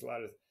companies. A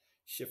lot of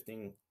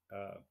shifting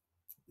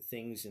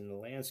things in the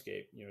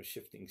landscape.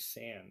 Shifting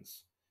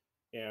sands,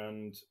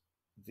 and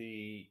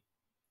the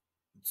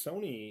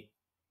Sony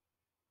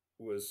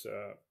was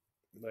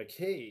like,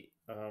 "Hey,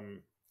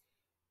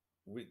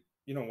 we,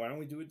 why don't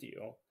we do a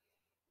deal?"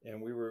 And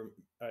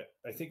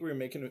I think we were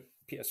making a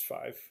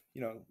PS5.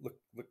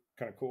 Look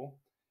kind of cool,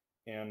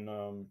 and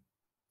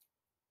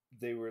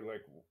they were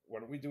like,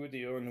 why don't we do a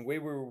deal? And the way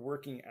we were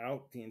working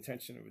out the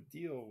intention of a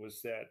deal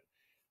was that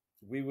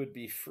we would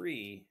be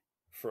free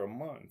for a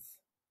month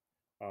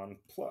on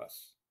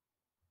Plus,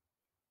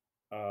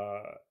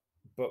 uh,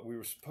 but we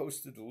were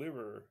supposed to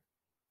deliver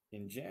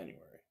in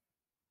January.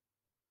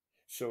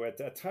 So at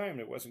that time,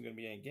 there wasn't going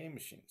to be any game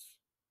machines.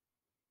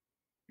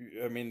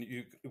 I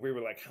mean, we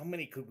were like, how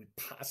many could we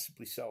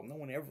possibly sell? No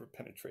one ever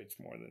penetrates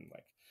more than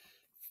like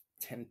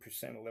 10%,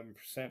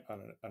 11%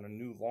 on a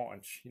new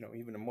launch.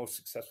 Even the most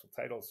successful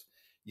titles,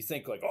 you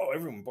think like, oh,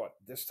 everyone bought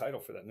this title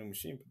for that new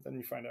machine, but then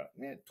you find out,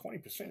 man,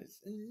 20% is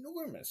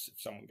enormous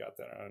if someone got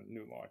that on a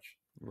new launch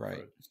for Right.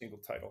 a single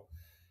title.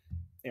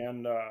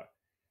 And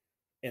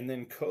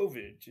then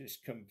COVID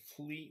just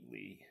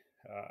completely,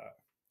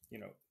 you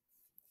know,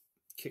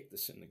 kicked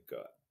us in the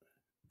gut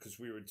because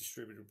we were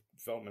distributed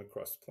development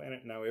across the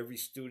planet. Now every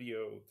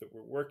studio that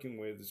we're working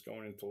with is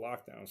going into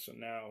lockdown. So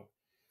now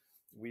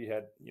we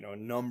had, a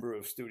number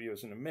of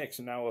studios in the mix,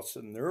 and now all of a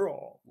sudden they're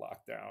all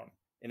locked down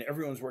and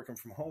everyone's working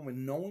from home,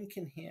 and no one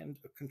can hand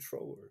a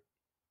controller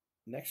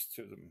next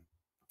to them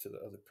to the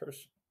other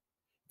person.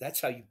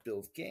 That's how you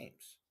build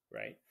games,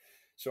 right?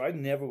 So I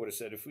never would have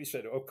said, if we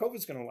said, oh,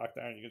 COVID's going to lock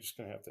down, you're just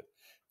going to have to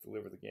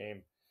deliver the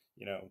game,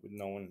 with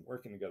no one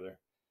working together.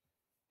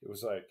 It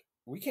was like,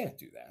 we can't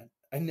do that.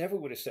 I never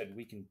would have said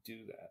we can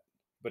do that,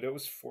 but it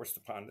was forced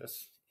upon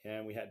us,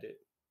 and we had to,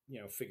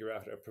 figure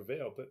out how to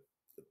prevail. But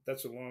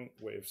that's a long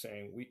way of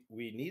saying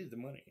we needed the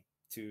money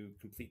to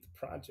complete the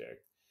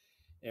project,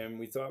 and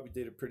we thought we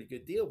did a pretty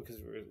good deal because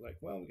we were like,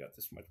 well, we got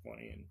this much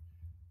money,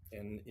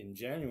 and in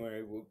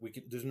January we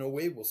could. There's no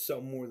way we'll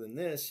sell more than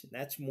this. And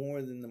that's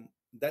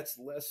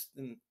less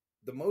than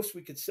the most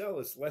we could sell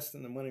is less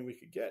than the money we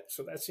could get.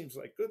 So that seems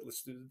like good.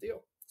 Let's do the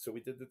deal. So we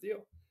did the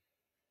deal.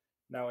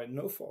 Now, at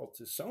no fault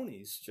to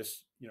Sony's,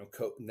 just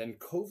and then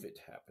COVID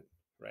happened.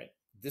 Right,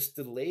 this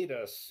delayed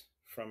us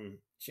from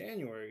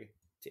January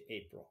to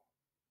April.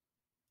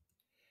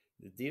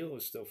 The deal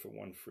was still for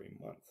one free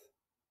month.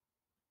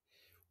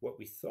 What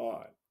we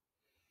thought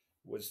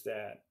was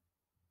that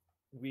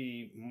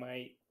we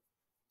might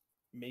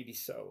maybe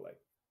sell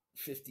like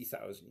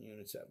 50,000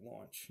 units at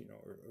launch,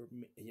 or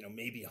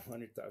maybe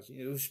 100,000.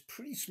 It was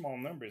pretty small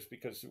numbers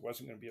because there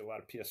wasn't going to be a lot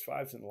of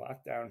PS5s, and the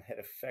lockdown had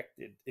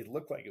affected. It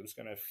looked like it was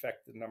going to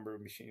affect the number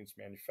of machines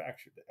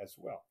manufactured as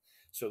well.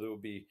 So there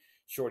would be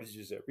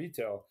shortages at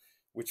retail,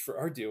 which for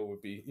our deal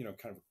would be,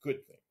 kind of a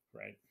good thing,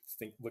 right?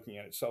 Looking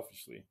at it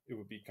selfishly, it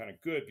would be kind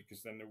of good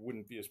because then there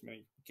wouldn't be as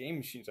many game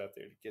machines out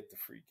there to get the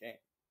free game.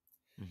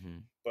 Mm-hmm.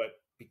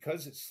 But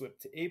because it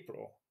slipped to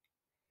April,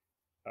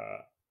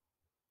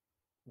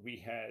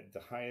 we had the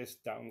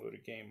highest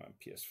downloaded game on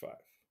PS5,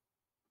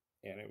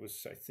 and it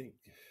was, I think,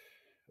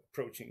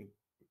 approaching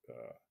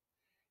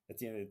at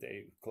the end of the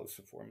day close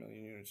to 4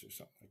 million units or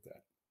something like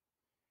that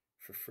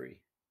for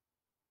free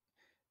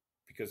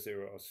because they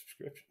were all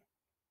subscription.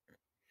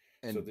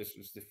 And so this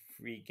was the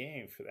free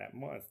game for that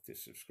month to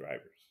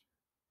subscribers.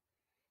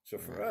 So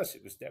for us,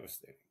 it was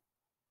devastating.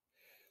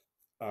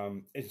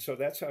 And so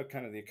that's how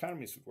kind of the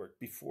economies would work.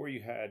 Before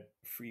you had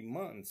free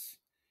months,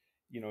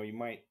 you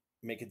might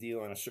make a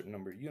deal on a certain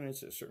number of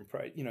units at a certain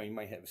price. You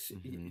might have,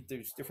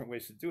 there's different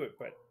ways to do it,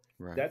 but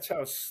that's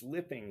how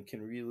slipping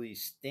can really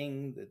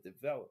sting the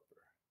developer,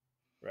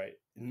 right?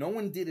 No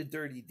one did a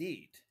dirty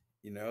deed.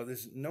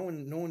 There's no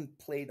one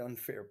played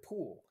unfair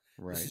pool.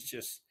 Right. This is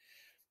just,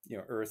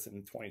 Earth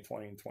in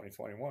 2020 and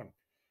 2021.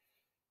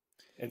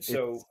 And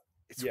so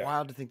it's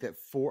wild to think that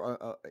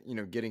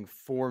getting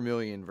 4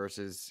 million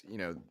versus,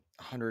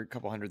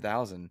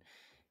 100,000,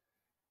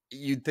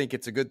 you'd think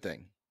it's a good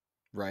thing,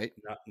 right?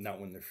 Not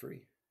when they're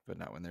free. But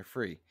not when they're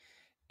free.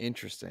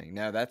 Interesting.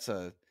 Now that's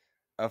a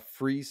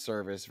free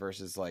service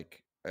versus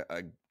like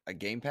a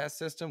Game Pass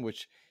system,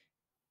 which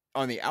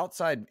on the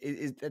outside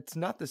it's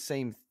not the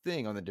same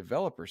thing on the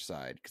developer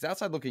side, because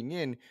outside looking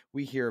in,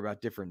 we hear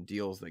about different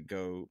deals that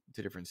go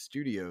to different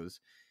studios.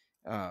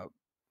 Do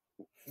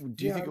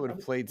you think it would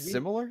have played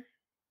similar?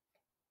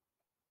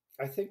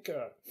 I think,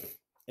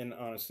 and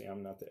honestly,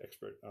 I'm not the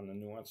expert on the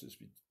nuances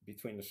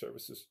between the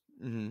services.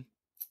 Mm-hmm.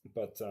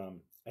 But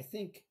I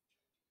think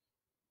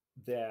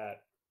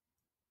that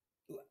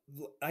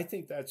I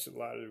think that's a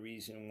lot of the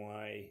reason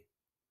why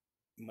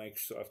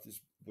Microsoft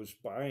was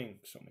buying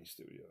so many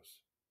studios,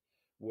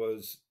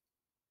 was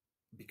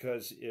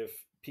because if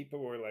people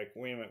were like,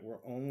 wait a minute,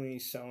 we're only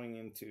selling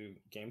into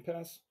Game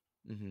Pass,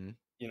 Mm-hmm.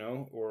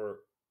 or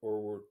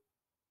we're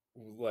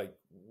like,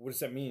 what does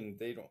that mean?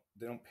 They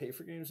don't pay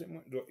for games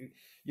anymore.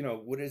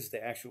 What is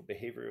the actual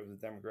behavior of the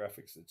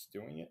demographics that's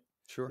doing it,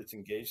 Sure. that's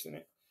engaged in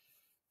it?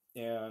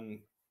 And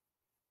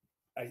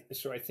I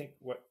think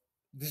what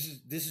this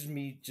is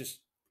me just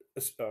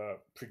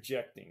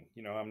projecting.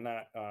 I'm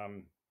not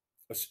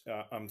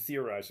I'm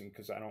theorizing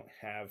because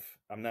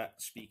I'm not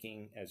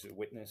speaking as a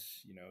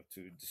witness,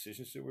 to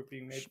decisions that were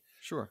being made.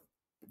 Sure.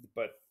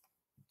 But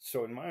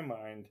so in my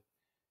mind,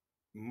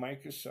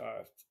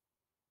 Microsoft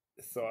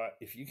thought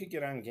if you could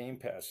get on Game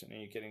Pass and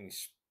you're getting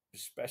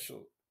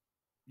special,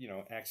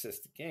 access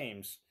to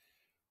games,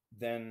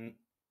 then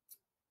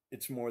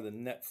it's more the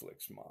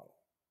Netflix model,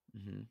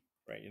 Mm-hmm.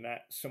 right? You're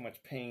not so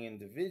much paying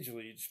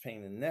individually; you're just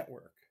paying the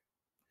network.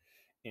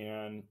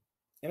 And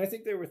I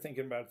think they were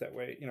thinking about it that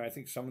way. I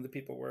think some of the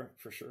people were,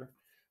 for sure.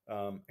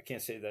 I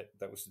can't say that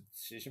that was the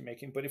decision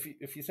making, but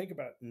if you think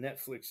about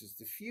Netflix as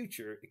the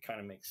future, it kind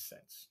of makes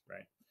sense,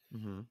 right?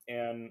 Mm-hmm.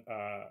 And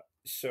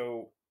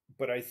so,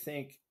 but I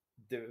think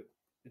the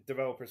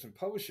developers and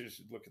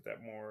publishers look at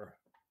that more,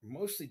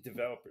 mostly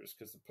developers,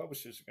 because the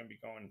publishers are going to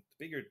be going,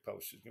 the bigger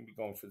publishers are going to be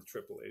going for the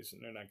triple A's,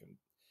 and they're not going to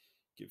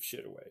give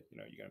shit away.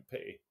 You're going to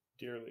pay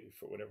dearly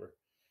for whatever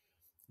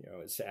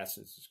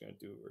Assassin's is going to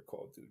do, or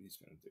Call of Duty is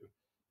going to do,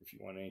 if you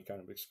want any kind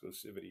of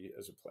exclusivity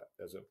as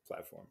a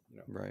platform.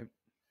 Right.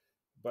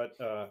 But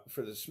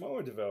for the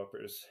smaller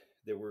developers,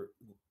 there were,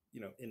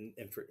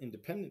 and for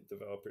independent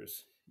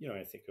developers,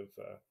 I think of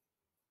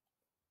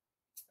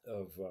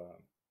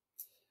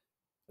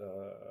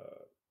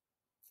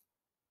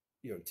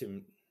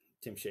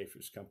Tim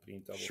Schafer's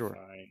company, Double Sure.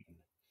 Fine,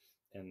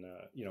 and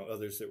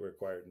others that were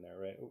acquired in there,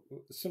 right?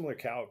 Similar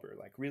caliber,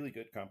 like really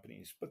good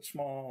companies, but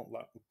small,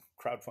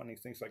 crowdfunding,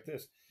 things like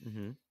this.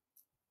 Mm-hmm.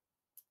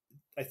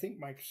 I think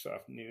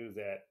Microsoft knew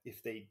that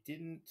if they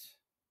didn't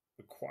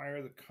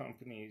acquire the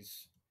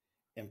companies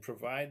and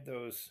provide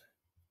those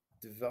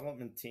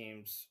development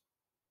teams,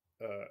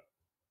 uh,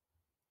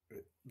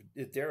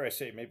 dare I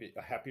say, maybe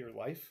a happier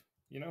life,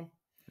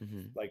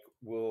 Mm-hmm. like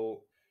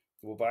we'll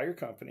buy your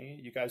company,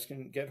 you guys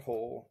can get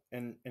whole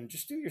and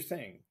just do your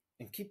thing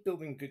and keep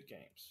building good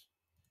games.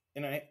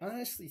 And I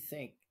honestly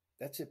think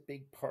that's a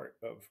big part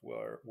of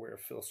where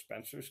Phil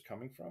Spencer's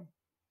coming from,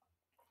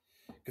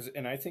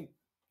 and I think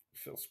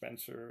Phil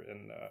Spencer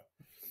and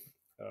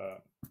uh,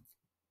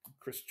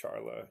 Chris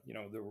Charla,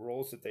 the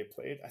roles that they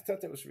played, I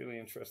thought that was really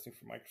interesting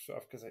for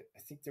Microsoft, because I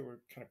think they were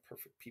kind of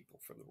perfect people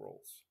for the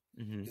roles,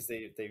 Mm-hmm. because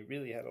they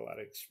really had a lot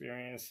of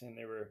experience, and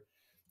they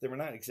were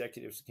not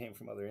executives that came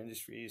from other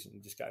industries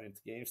and just got into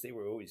games. They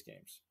were always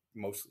games,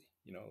 mostly,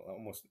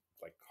 almost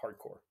like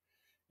hardcore.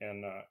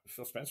 And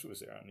Phil Spencer was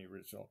there on the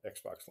original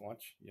Xbox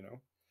launch,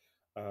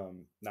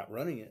 not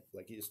running it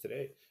like he is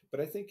today.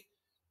 But I think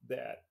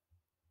that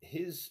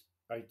his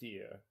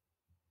idea,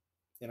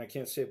 and I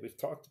can't say we've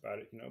talked about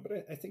it, but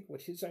I think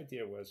what his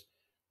idea was,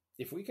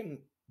 if we can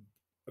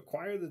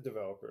acquire the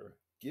developer,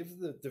 give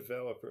the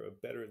developer a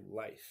better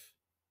life,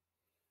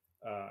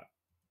 uh,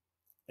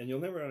 and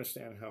you'll never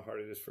understand how hard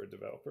it is for a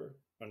developer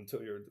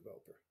until you're a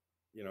developer.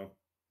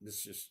 This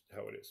is just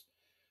how it is.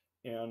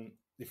 And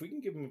if we can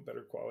give them a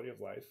better quality of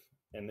life,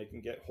 and they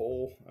can get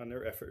whole on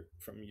their effort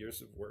from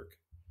years of work,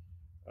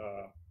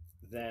 uh,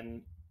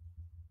 then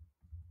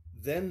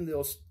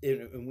they'll,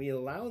 and we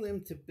allow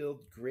them to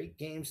build great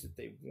games that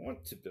they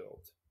want to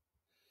build,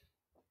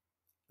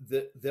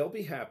 that they'll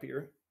be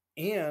happier,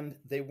 and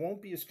they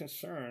won't be as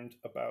concerned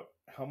about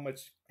how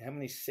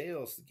many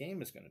sales the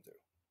game is going to do.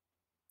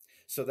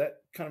 So that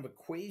kind of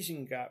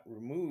equation got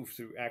removed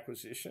through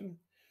acquisition,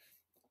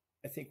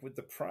 I think, with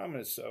the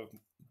promise of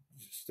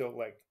still,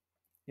 like,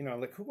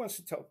 like, who wants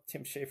to tell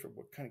Tim Schafer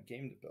what kind of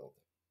game to build?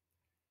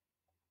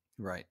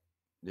 Right.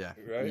 Yeah.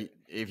 Right.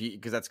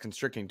 Because that's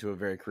constricting to a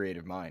very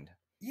creative mind.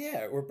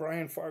 Yeah. Or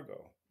Brian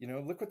Fargo,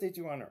 look what they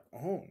do on their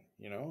own,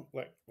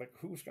 like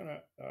who's going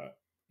to,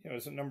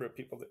 there's a number of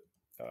people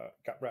that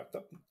got wrapped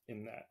up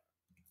in that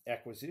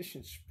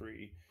acquisition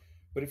spree.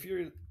 But if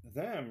you're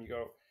them, you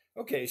go,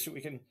 okay, so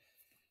we can,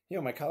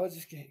 my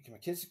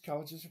kids'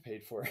 colleges are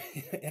paid for,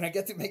 and I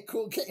get to make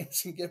cool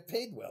games and get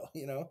paid well.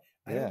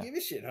 I don't give a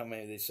shit how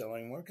many they sell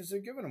anymore, because they're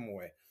giving them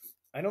away.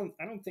 I don't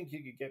think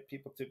you could get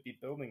people to be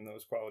building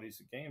those qualities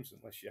of games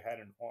unless you had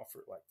an offer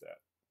like that,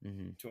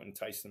 Mm-hmm. to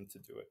entice them to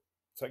do it.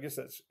 So I guess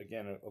that's,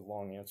 again, a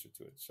long answer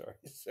to it.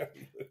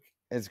 Sorry, Luke.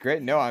 It's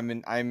great. No, I'm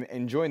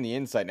enjoying the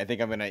insight, and I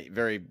think I'm gonna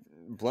very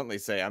bluntly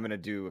say I'm gonna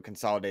do a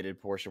consolidated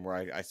portion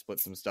where I split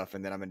some stuff,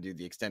 and then I'm gonna do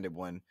the extended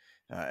one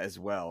as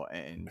well,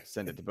 and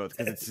send it to both,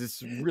 because it's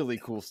just really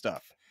cool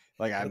stuff.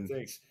 Like, I'm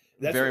thanks.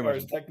 That's very what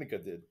much. Ars Technica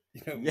did.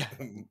 Yeah.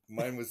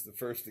 Mine was the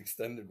first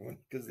extended one,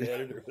 because the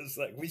editor was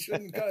like, "We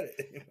shouldn't cut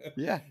it."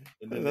 Yeah,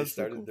 And then they that's so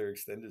started cool. their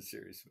extended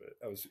series. But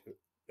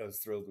I was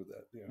thrilled with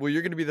that. Yeah. Well,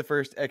 you're going to be the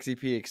first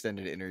XEP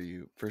extended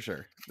interview for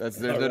sure. There's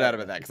All no doubt right, about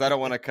man. that, because I don't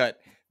want to cut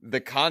the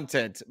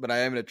content, but I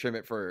am going to trim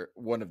it for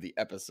one of the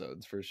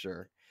episodes for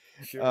sure.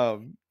 Sure.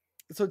 Um,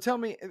 so tell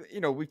me,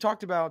 we've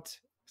talked about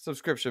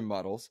subscription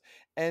models,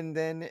 and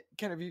then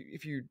kind of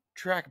if you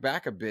track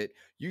back a bit,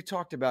 you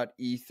talked about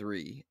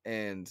E3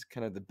 and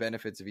kind of the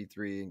benefits of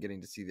E3 and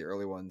getting to see the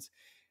early ones.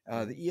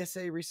 Mhm. The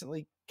ESA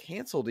recently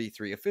canceled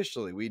E3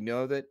 officially. We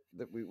know that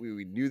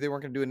we knew they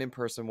weren't going to do an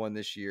in-person one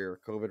this year,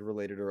 COVID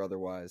related or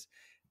otherwise.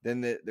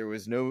 Then there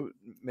was no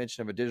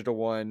mention of a digital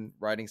one.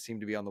 Writing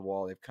seemed to be on the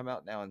wall. They've come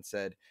out now and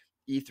said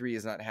E3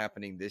 is not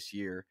happening this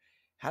year.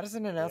 How does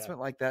an Yeah. announcement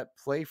like that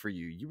play for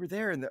you? You were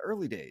there in the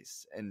early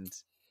days, and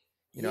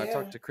I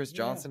talked Yeah. to Chris Yeah.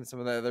 Johnson and some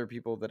of the other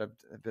people that have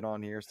been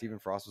on here. Stephen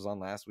Frost was on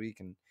last week,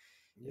 and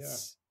Yeah.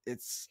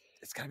 it's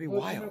got to be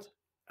Well, wild.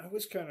 I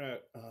was kind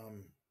of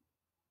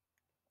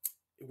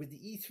with the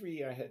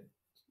E3. I had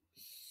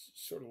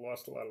sort of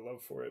lost a lot of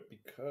love for it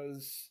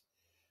because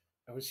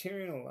I was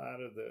hearing a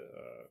lot of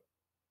the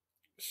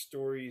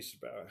stories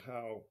about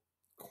how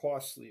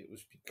costly it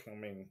was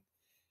becoming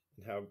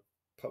and how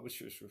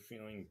publishers were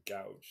feeling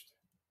gouged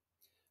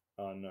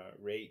on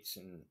rates.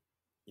 And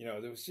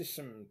there was just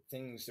some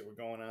things that were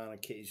going on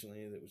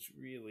occasionally that was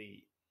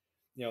really,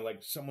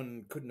 like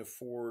someone couldn't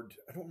afford,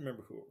 I don't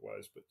remember who it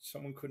was, but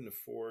someone couldn't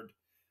afford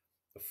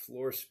a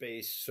floor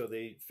space, so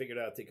they figured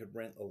out they could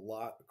rent a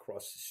lot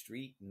across the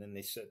street, and then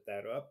they set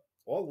that up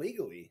all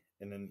legally,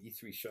 and then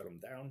E3 shut them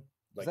down.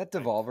 Was Like that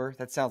Devolver?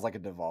 That sounds like a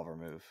Devolver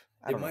move.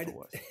 I it don't know if might it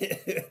was.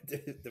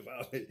 have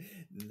Devolver.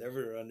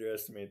 Never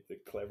underestimate the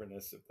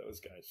cleverness of those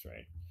guys,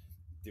 right?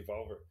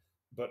 Devolver,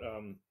 but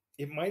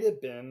it might have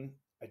been.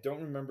 I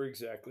don't remember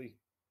exactly.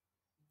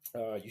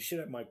 You should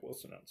have Mike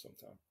Wilson on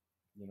sometime.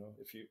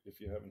 If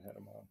you haven't had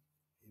him on,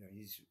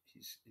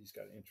 he's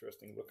got an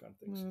interesting look on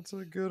things. That's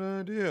a good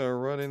idea.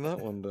 Writing that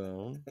one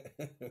down.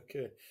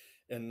 Okay,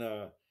 and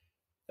uh,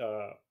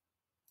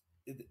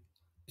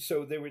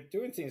 so they were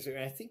doing things, and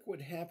I think what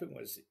happened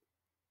was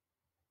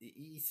the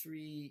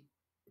E3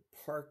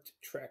 parked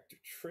tractor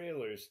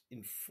trailers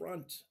in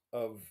front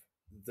of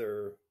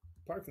their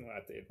parking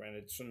lot they had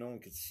rented, so no one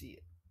could see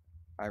it.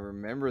 I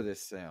remember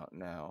this sound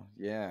now.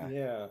 Yeah.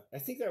 Yeah, I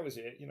think that was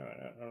it.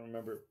 I don't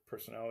remember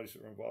personalities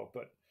that were involved,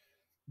 but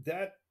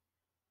that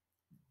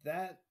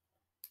that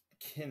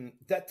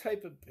that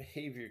type of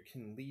behavior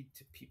can lead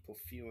to people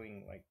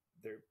feeling like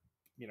they're,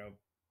 you know,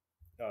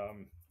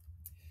 um,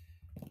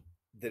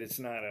 that it's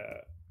not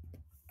a.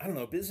 I don't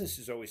know. Business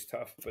is always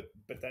tough, but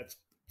that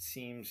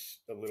seems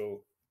a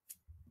little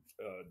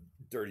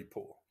dirty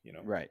pool.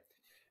 Right.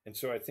 And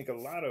so I think a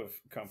lot of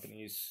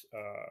companies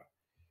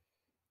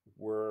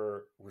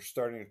were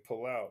starting to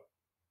pull out,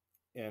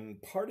 and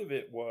part of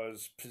it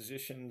was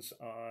positions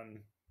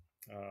on.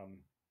 Um,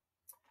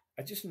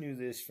 I just knew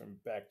this from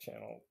back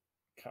channel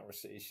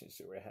conversations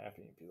that were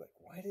happening. Be like,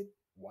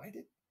 why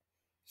did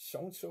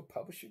so and so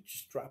publisher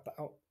just drop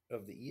out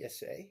of the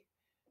ESA,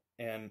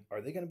 and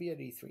are they going to be at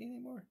E3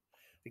 anymore?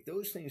 Like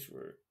those things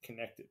were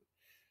connected.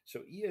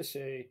 So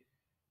ESA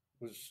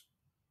was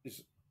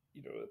is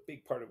a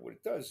big part of what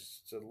it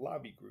does. It's a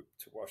lobby group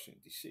to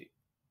Washington D.C.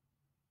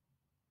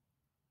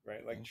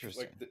 Right, like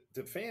Interesting.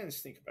 the fans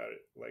think about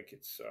it like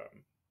it's.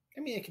 I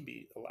mean, it can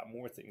be a lot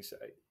more things.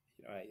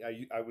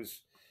 I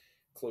was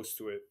close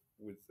to it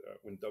with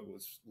when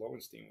Douglas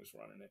Lowenstein was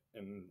running it,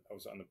 and I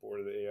was on the board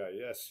of the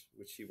AIS,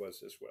 which he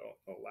was as well.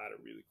 A lot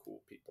of really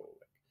cool people.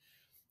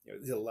 Like,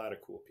 there's a lot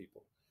of cool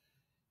people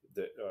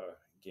that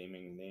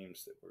gaming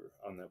names that were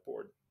on that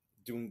board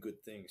doing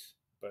good things.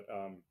 But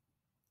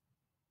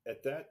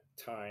at that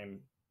time,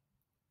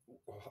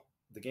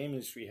 the game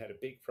industry had a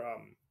big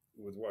problem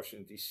with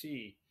Washington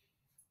D.C.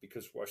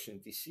 because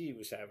Washington D.C.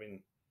 was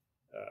having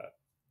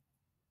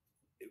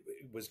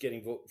it was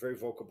getting very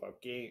vocal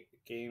about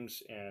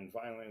games and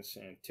violence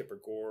and Tipper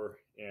Gore,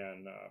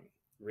 and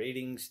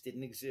ratings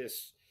didn't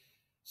exist.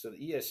 So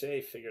the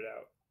ESA figured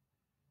out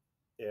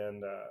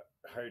and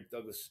hired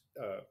Douglas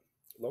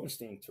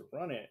Lowenstein to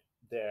run it,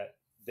 that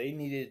they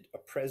needed a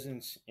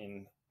presence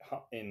in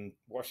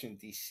Washington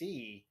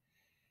D.C.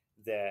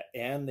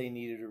 and they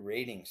needed a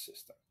rating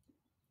system,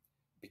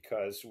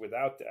 because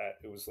without that,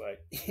 it was like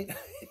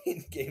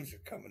games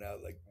are coming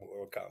out like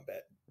Mortal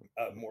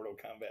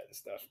Kombat and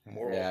stuff.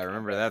 Yeah, I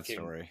remember that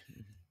story.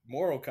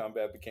 Mortal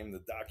Kombat became the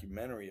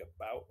documentary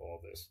about all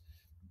this,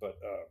 but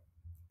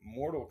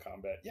Mortal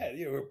Kombat, yeah,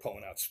 we were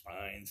pulling out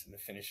spines and the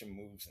finishing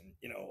moves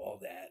and all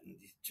that, and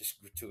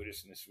just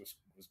gratuitousness was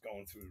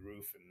going through the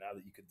roof. And now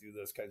that you could do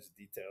those kinds of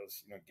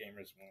details,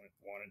 gamers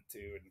wanted to,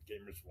 and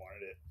gamers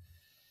wanted it,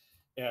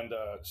 and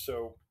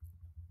so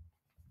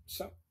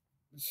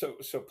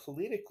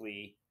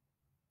politically,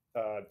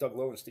 Doug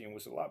Lowenstein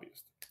was a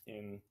lobbyist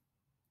and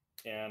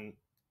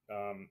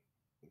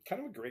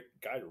kind of a great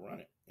guy to run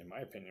it, in my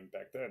opinion,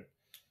 back then.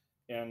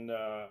 And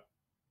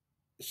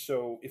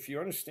so if you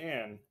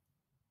understand,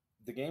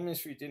 the game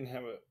industry didn't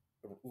have a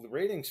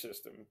rating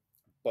system,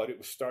 but it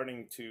was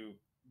starting to,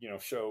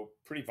 show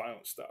pretty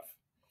violent stuff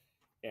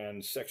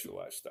and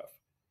sexualized stuff.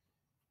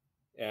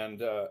 And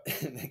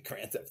then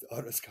Grand Theft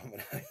Auto's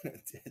coming out.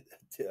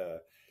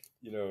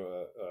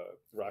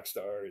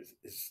 Rockstar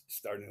is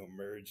starting to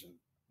emerge, and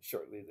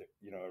shortly,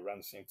 around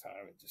the same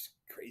time, and just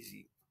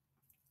crazy,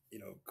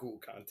 cool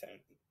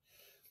content.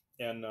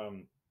 And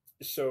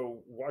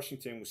so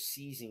Washington was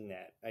seizing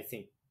that. I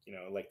think,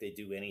 like they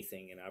do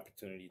anything, an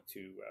opportunity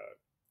to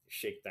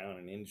shake down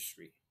an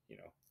industry,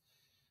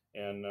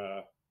 and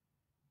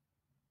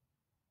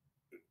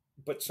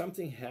but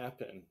something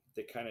happened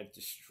that kind of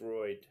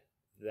destroyed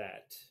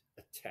that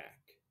attack.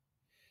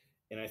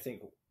 And I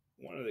think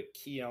one of the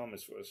key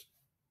elements was,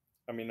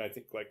 I mean, I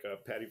think like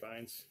Patty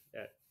Vines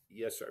at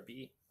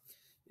ESRB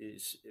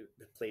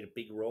played a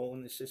big role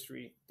in this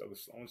history.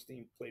 Douglas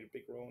Lowenstein played a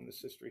big role in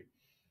this history.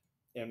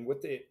 And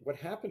what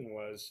happened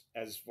was,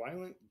 as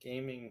violent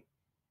gaming,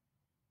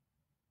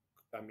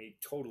 I mean,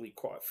 totally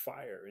caught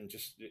fire, and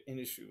just the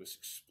industry was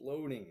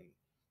exploding, and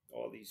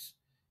all these,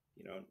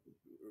 you know,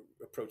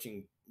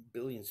 approaching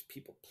billions of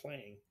people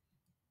playing.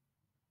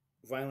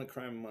 Violent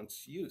crime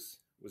amongst youth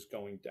was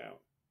going down.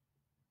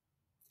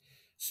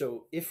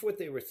 So, if what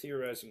they were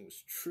theorizing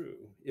was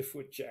true, if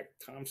what Jack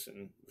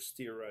Thompson was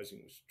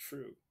theorizing was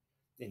true,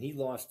 and he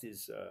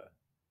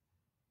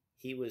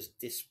was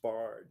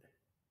disbarred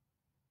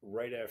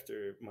right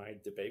after my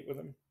debate with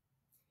him.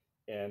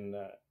 And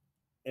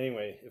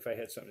anyway, if I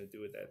had something to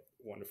do with that,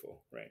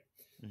 wonderful, right?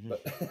 Mm-hmm.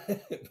 But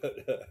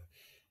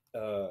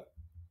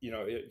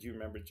do you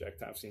remember Jack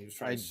Thompson? He was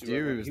trying to sue do.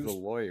 everyone. He was the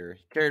lawyer.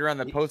 He carried around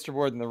the poster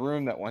board in the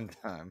room that one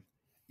time.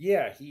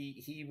 Yeah,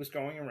 he was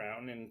going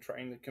around and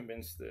trying to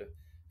convince the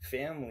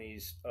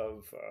families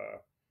of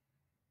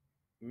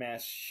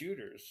mass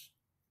shooters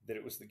that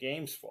it was the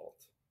game's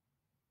fault.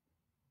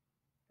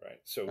 Right.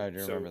 So I do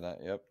remember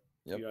that. Yep.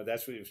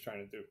 That's what he was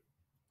trying to do.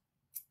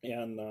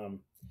 And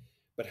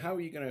but how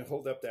are you going to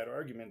hold up that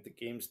argument that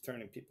games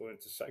turning people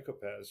into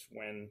psychopaths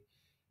when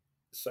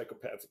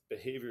psychopathic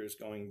behavior is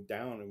going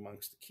down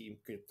amongst the key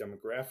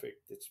demographic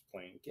that's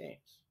playing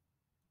games?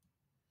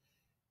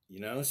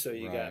 So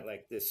you got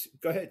like this.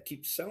 Go ahead,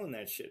 keep selling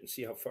that shit and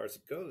see how far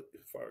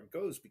it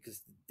goes, because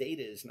the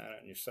data is not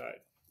on your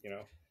side.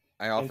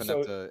 I often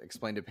have to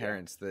explain to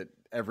parents that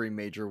every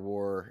major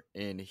war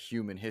in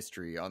human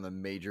history on the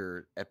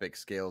major epic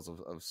scales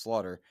of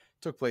slaughter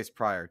took place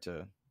prior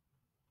to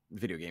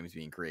video games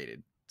being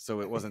created.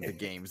 So it wasn't the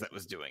games that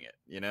was doing it,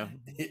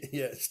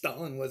 Yeah,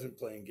 Stalin wasn't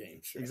playing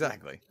games. Right?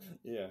 Exactly.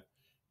 Yeah.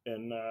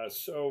 And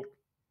so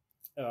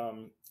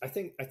I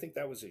think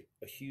that was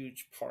a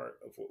huge part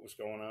of what was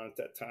going on at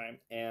that time.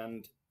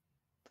 And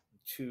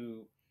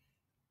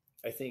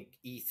I think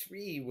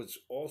E3 was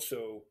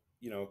also,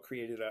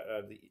 created out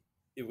of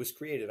it was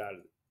created out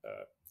of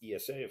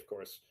ESA, of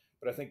course.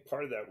 But I think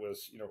part of that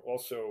was,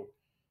 also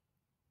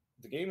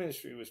the game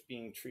industry was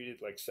being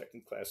treated like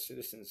second-class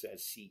citizens at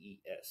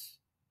CES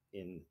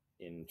in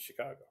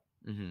Chicago.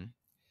 Mm-hmm.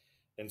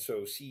 And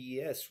so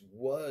CES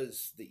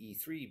was the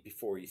E3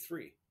 before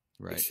E3.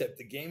 Right. Except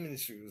the game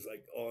industry was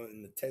like all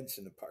in the tents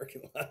and the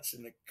parking lots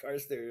and the car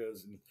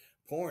stereos and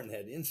porn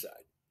had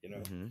inside,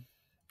 Mm-hmm.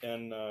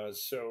 And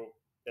so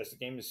as the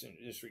game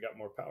industry got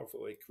more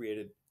powerful, it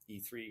created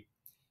E3,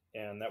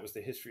 and that was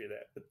the history of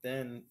that. But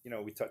then,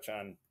 we touch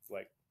on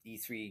like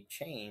E3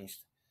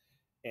 changed,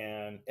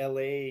 and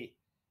LA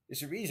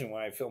is the reason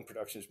why film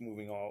production is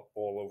moving all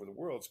over the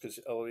world, because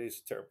LA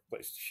is a terrible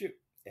place to shoot.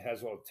 It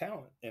has all the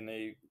talent,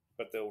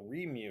 but they'll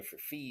ream you for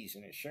fees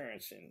and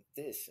insurance and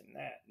this and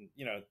that. And,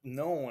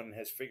 no one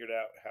has figured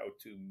out how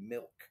to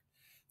milk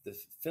the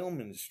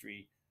film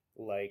industry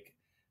like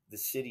the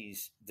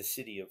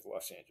city of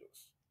Los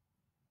Angeles.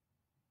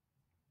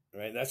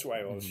 Right. That's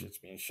why all the shit's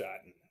being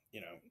shot in,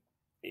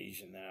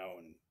 Asia now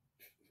and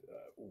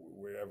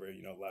wherever,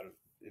 a lot of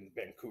in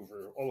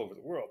Vancouver, all over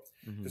the world,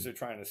 because they're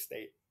trying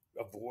to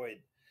avoid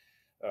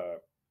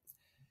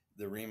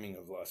the reaming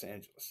of Los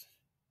Angeles,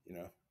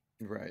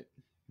 Right.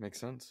 Makes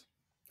sense.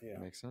 Yeah.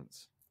 Makes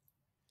sense.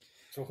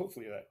 So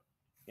hopefully that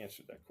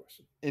answered that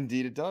question.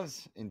 Indeed it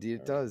does. Indeed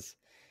it does.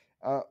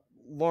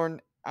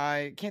 Lorne,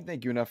 I can't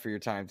thank you enough for your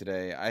time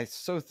today. I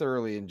so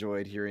thoroughly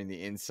enjoyed hearing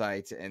the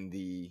insights and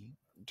the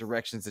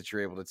directions that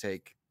you're able to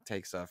take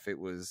stuff. It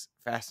was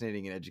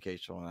fascinating and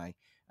educational, and I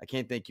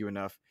can't thank you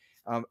enough.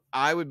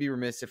 I would be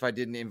remiss if I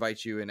didn't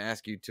invite you and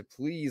ask you to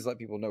please let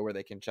people know where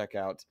they can check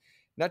out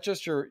not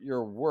just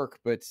your work,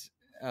 but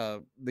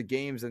the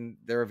games, and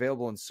they're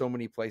available in so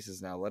many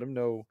places now. Let them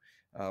know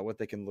what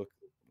they can look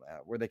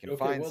where they can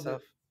find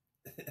stuff.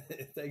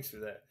 Thanks for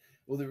that.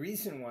 Well, the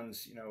recent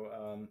ones,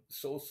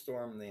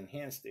 Soulstorm, the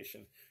Enhanced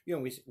Edition,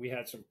 we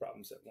had some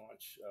problems at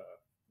launch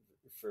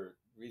for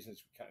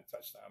reasons we kind of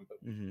touched on, but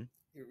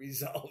it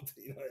resolved,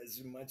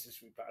 as much as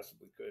we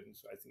possibly could. And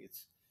so I think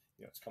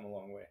it's come a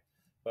long way.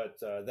 But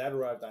that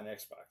arrived on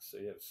Xbox. So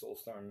you have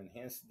Soulstorm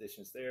Enhanced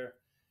Editions there.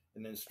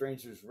 And then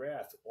Stranger's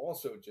Wrath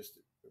also just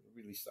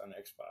released on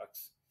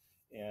Xbox.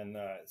 And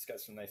it's got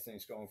some nice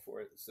things going for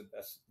it. It's the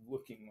best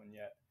looking one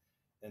yet.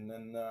 And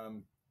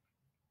then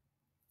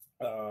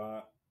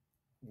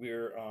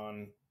we're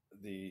on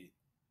the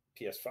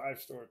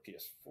PS5 store,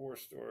 PS4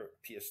 store.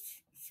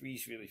 PS3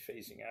 is really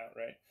phasing out,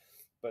 right?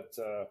 but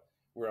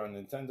we're on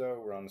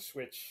Nintendo, we're on the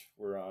Switch,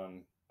 we're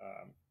on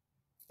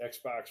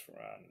Xbox,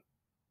 we're on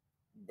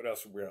what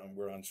else we're on?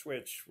 We're on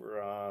Switch.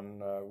 We're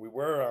on. We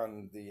were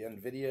on the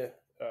Nvidia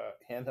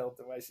handheld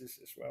devices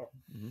as well.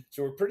 Mm-hmm.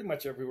 So we're pretty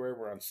much everywhere.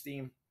 We're on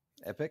Steam,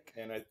 Epic,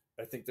 and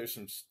I think there's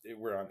some.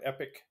 We're on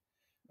Epic,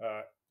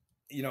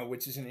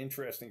 which is an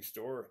interesting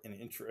store, an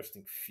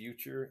interesting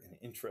future, an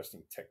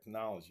interesting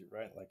technology,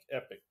 right? Like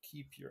Epic.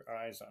 Keep your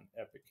eyes on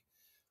Epic.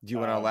 do you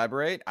want to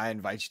elaborate? I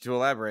invite you to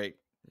elaborate.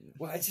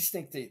 Well, I just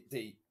think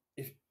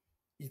if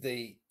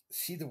they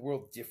see the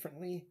world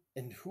differently,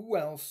 and who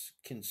else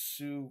can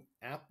sue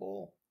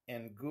Apple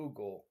and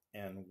Google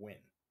and win?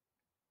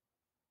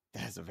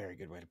 That's a very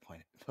good way to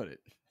put it.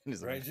 It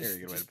is Right? a very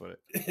good way to put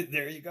it.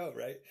 There you go,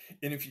 right?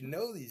 And if you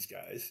know these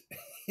guys,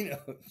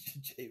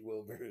 Jay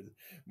Wilbur and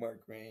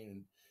Mark Rain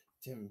and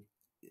Tim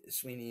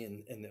Sweeney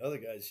and the other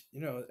guys,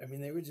 I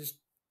mean, they were just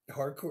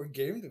hardcore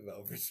game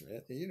developers,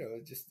 man.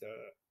 Just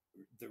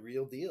the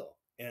real deal.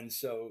 And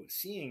so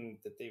seeing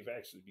that they've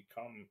actually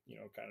become,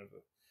 kind of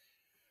a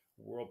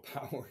world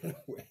power in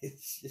a way,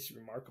 it's just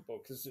remarkable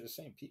because they're the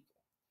same people.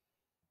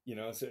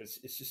 So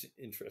it's just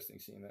interesting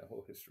seeing that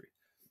whole history.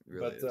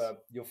 Really,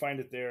 but you'll find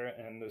it there,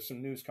 and there's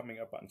some news coming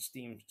up on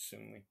Steam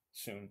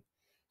soon.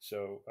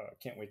 So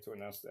can't wait to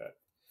announce that.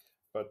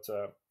 But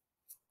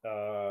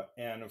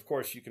and of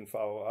course you can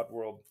follow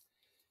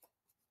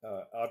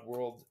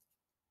Oddworld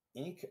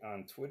Inc.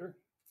 on Twitter,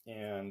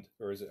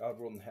 or is it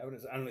Oddworld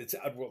Inhabitants? I don't know. It's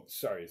Oddworld.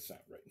 Sorry, it's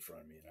not right in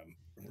front of me, and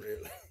I'm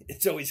rarely.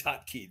 It's always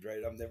hotkeyed,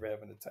 right? I'm never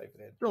having to type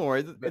it in. Don't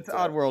worry, it's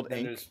Oddworld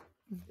Inc.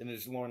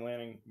 There's Lorne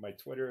Lanning, my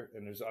Twitter,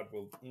 and there's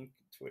Oddworld Inc.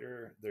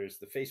 Twitter. There's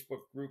the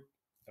Facebook group,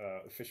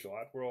 Official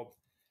Oddworld,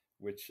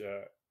 which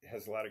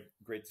has a lot of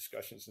great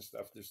discussions and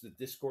stuff. There's the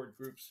Discord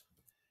groups,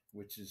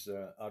 which is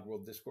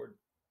Oddworld Discord,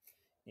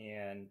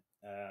 and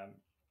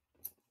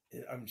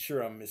I'm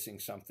sure I'm missing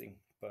something,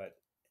 but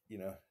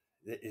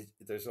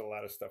there's a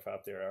lot of stuff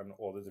out there on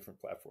all the different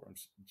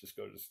platforms. Just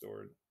go to the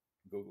store,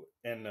 Google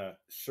it, and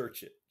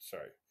search it.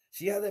 Sorry,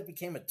 see how that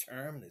became a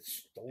term?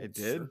 It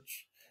did.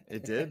 Search.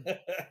 It did.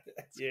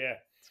 Yeah,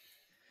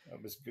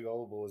 I'm as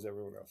gullible as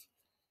everyone else.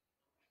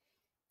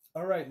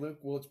 All right, Luke.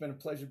 Well, it's been a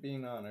pleasure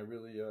being on. I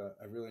really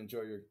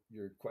enjoy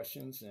your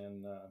questions,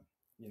 and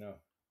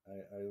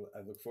I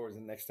look forward to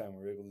the next time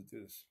we're able to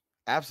do this.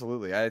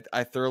 Absolutely,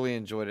 I thoroughly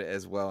enjoyed it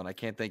as well, and I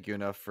can't thank you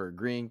enough for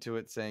agreeing to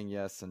it, saying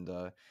yes, and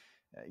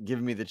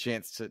giving me the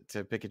chance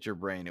to pick at your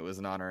brain. It was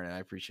an honor, and I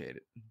appreciate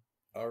it.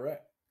 All right.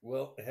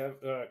 Well, have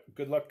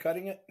good luck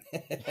cutting it,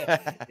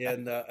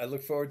 and I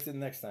look forward to the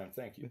next time.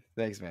 Thank you.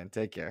 Thanks, man.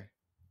 Take care.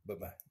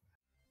 Bye-bye.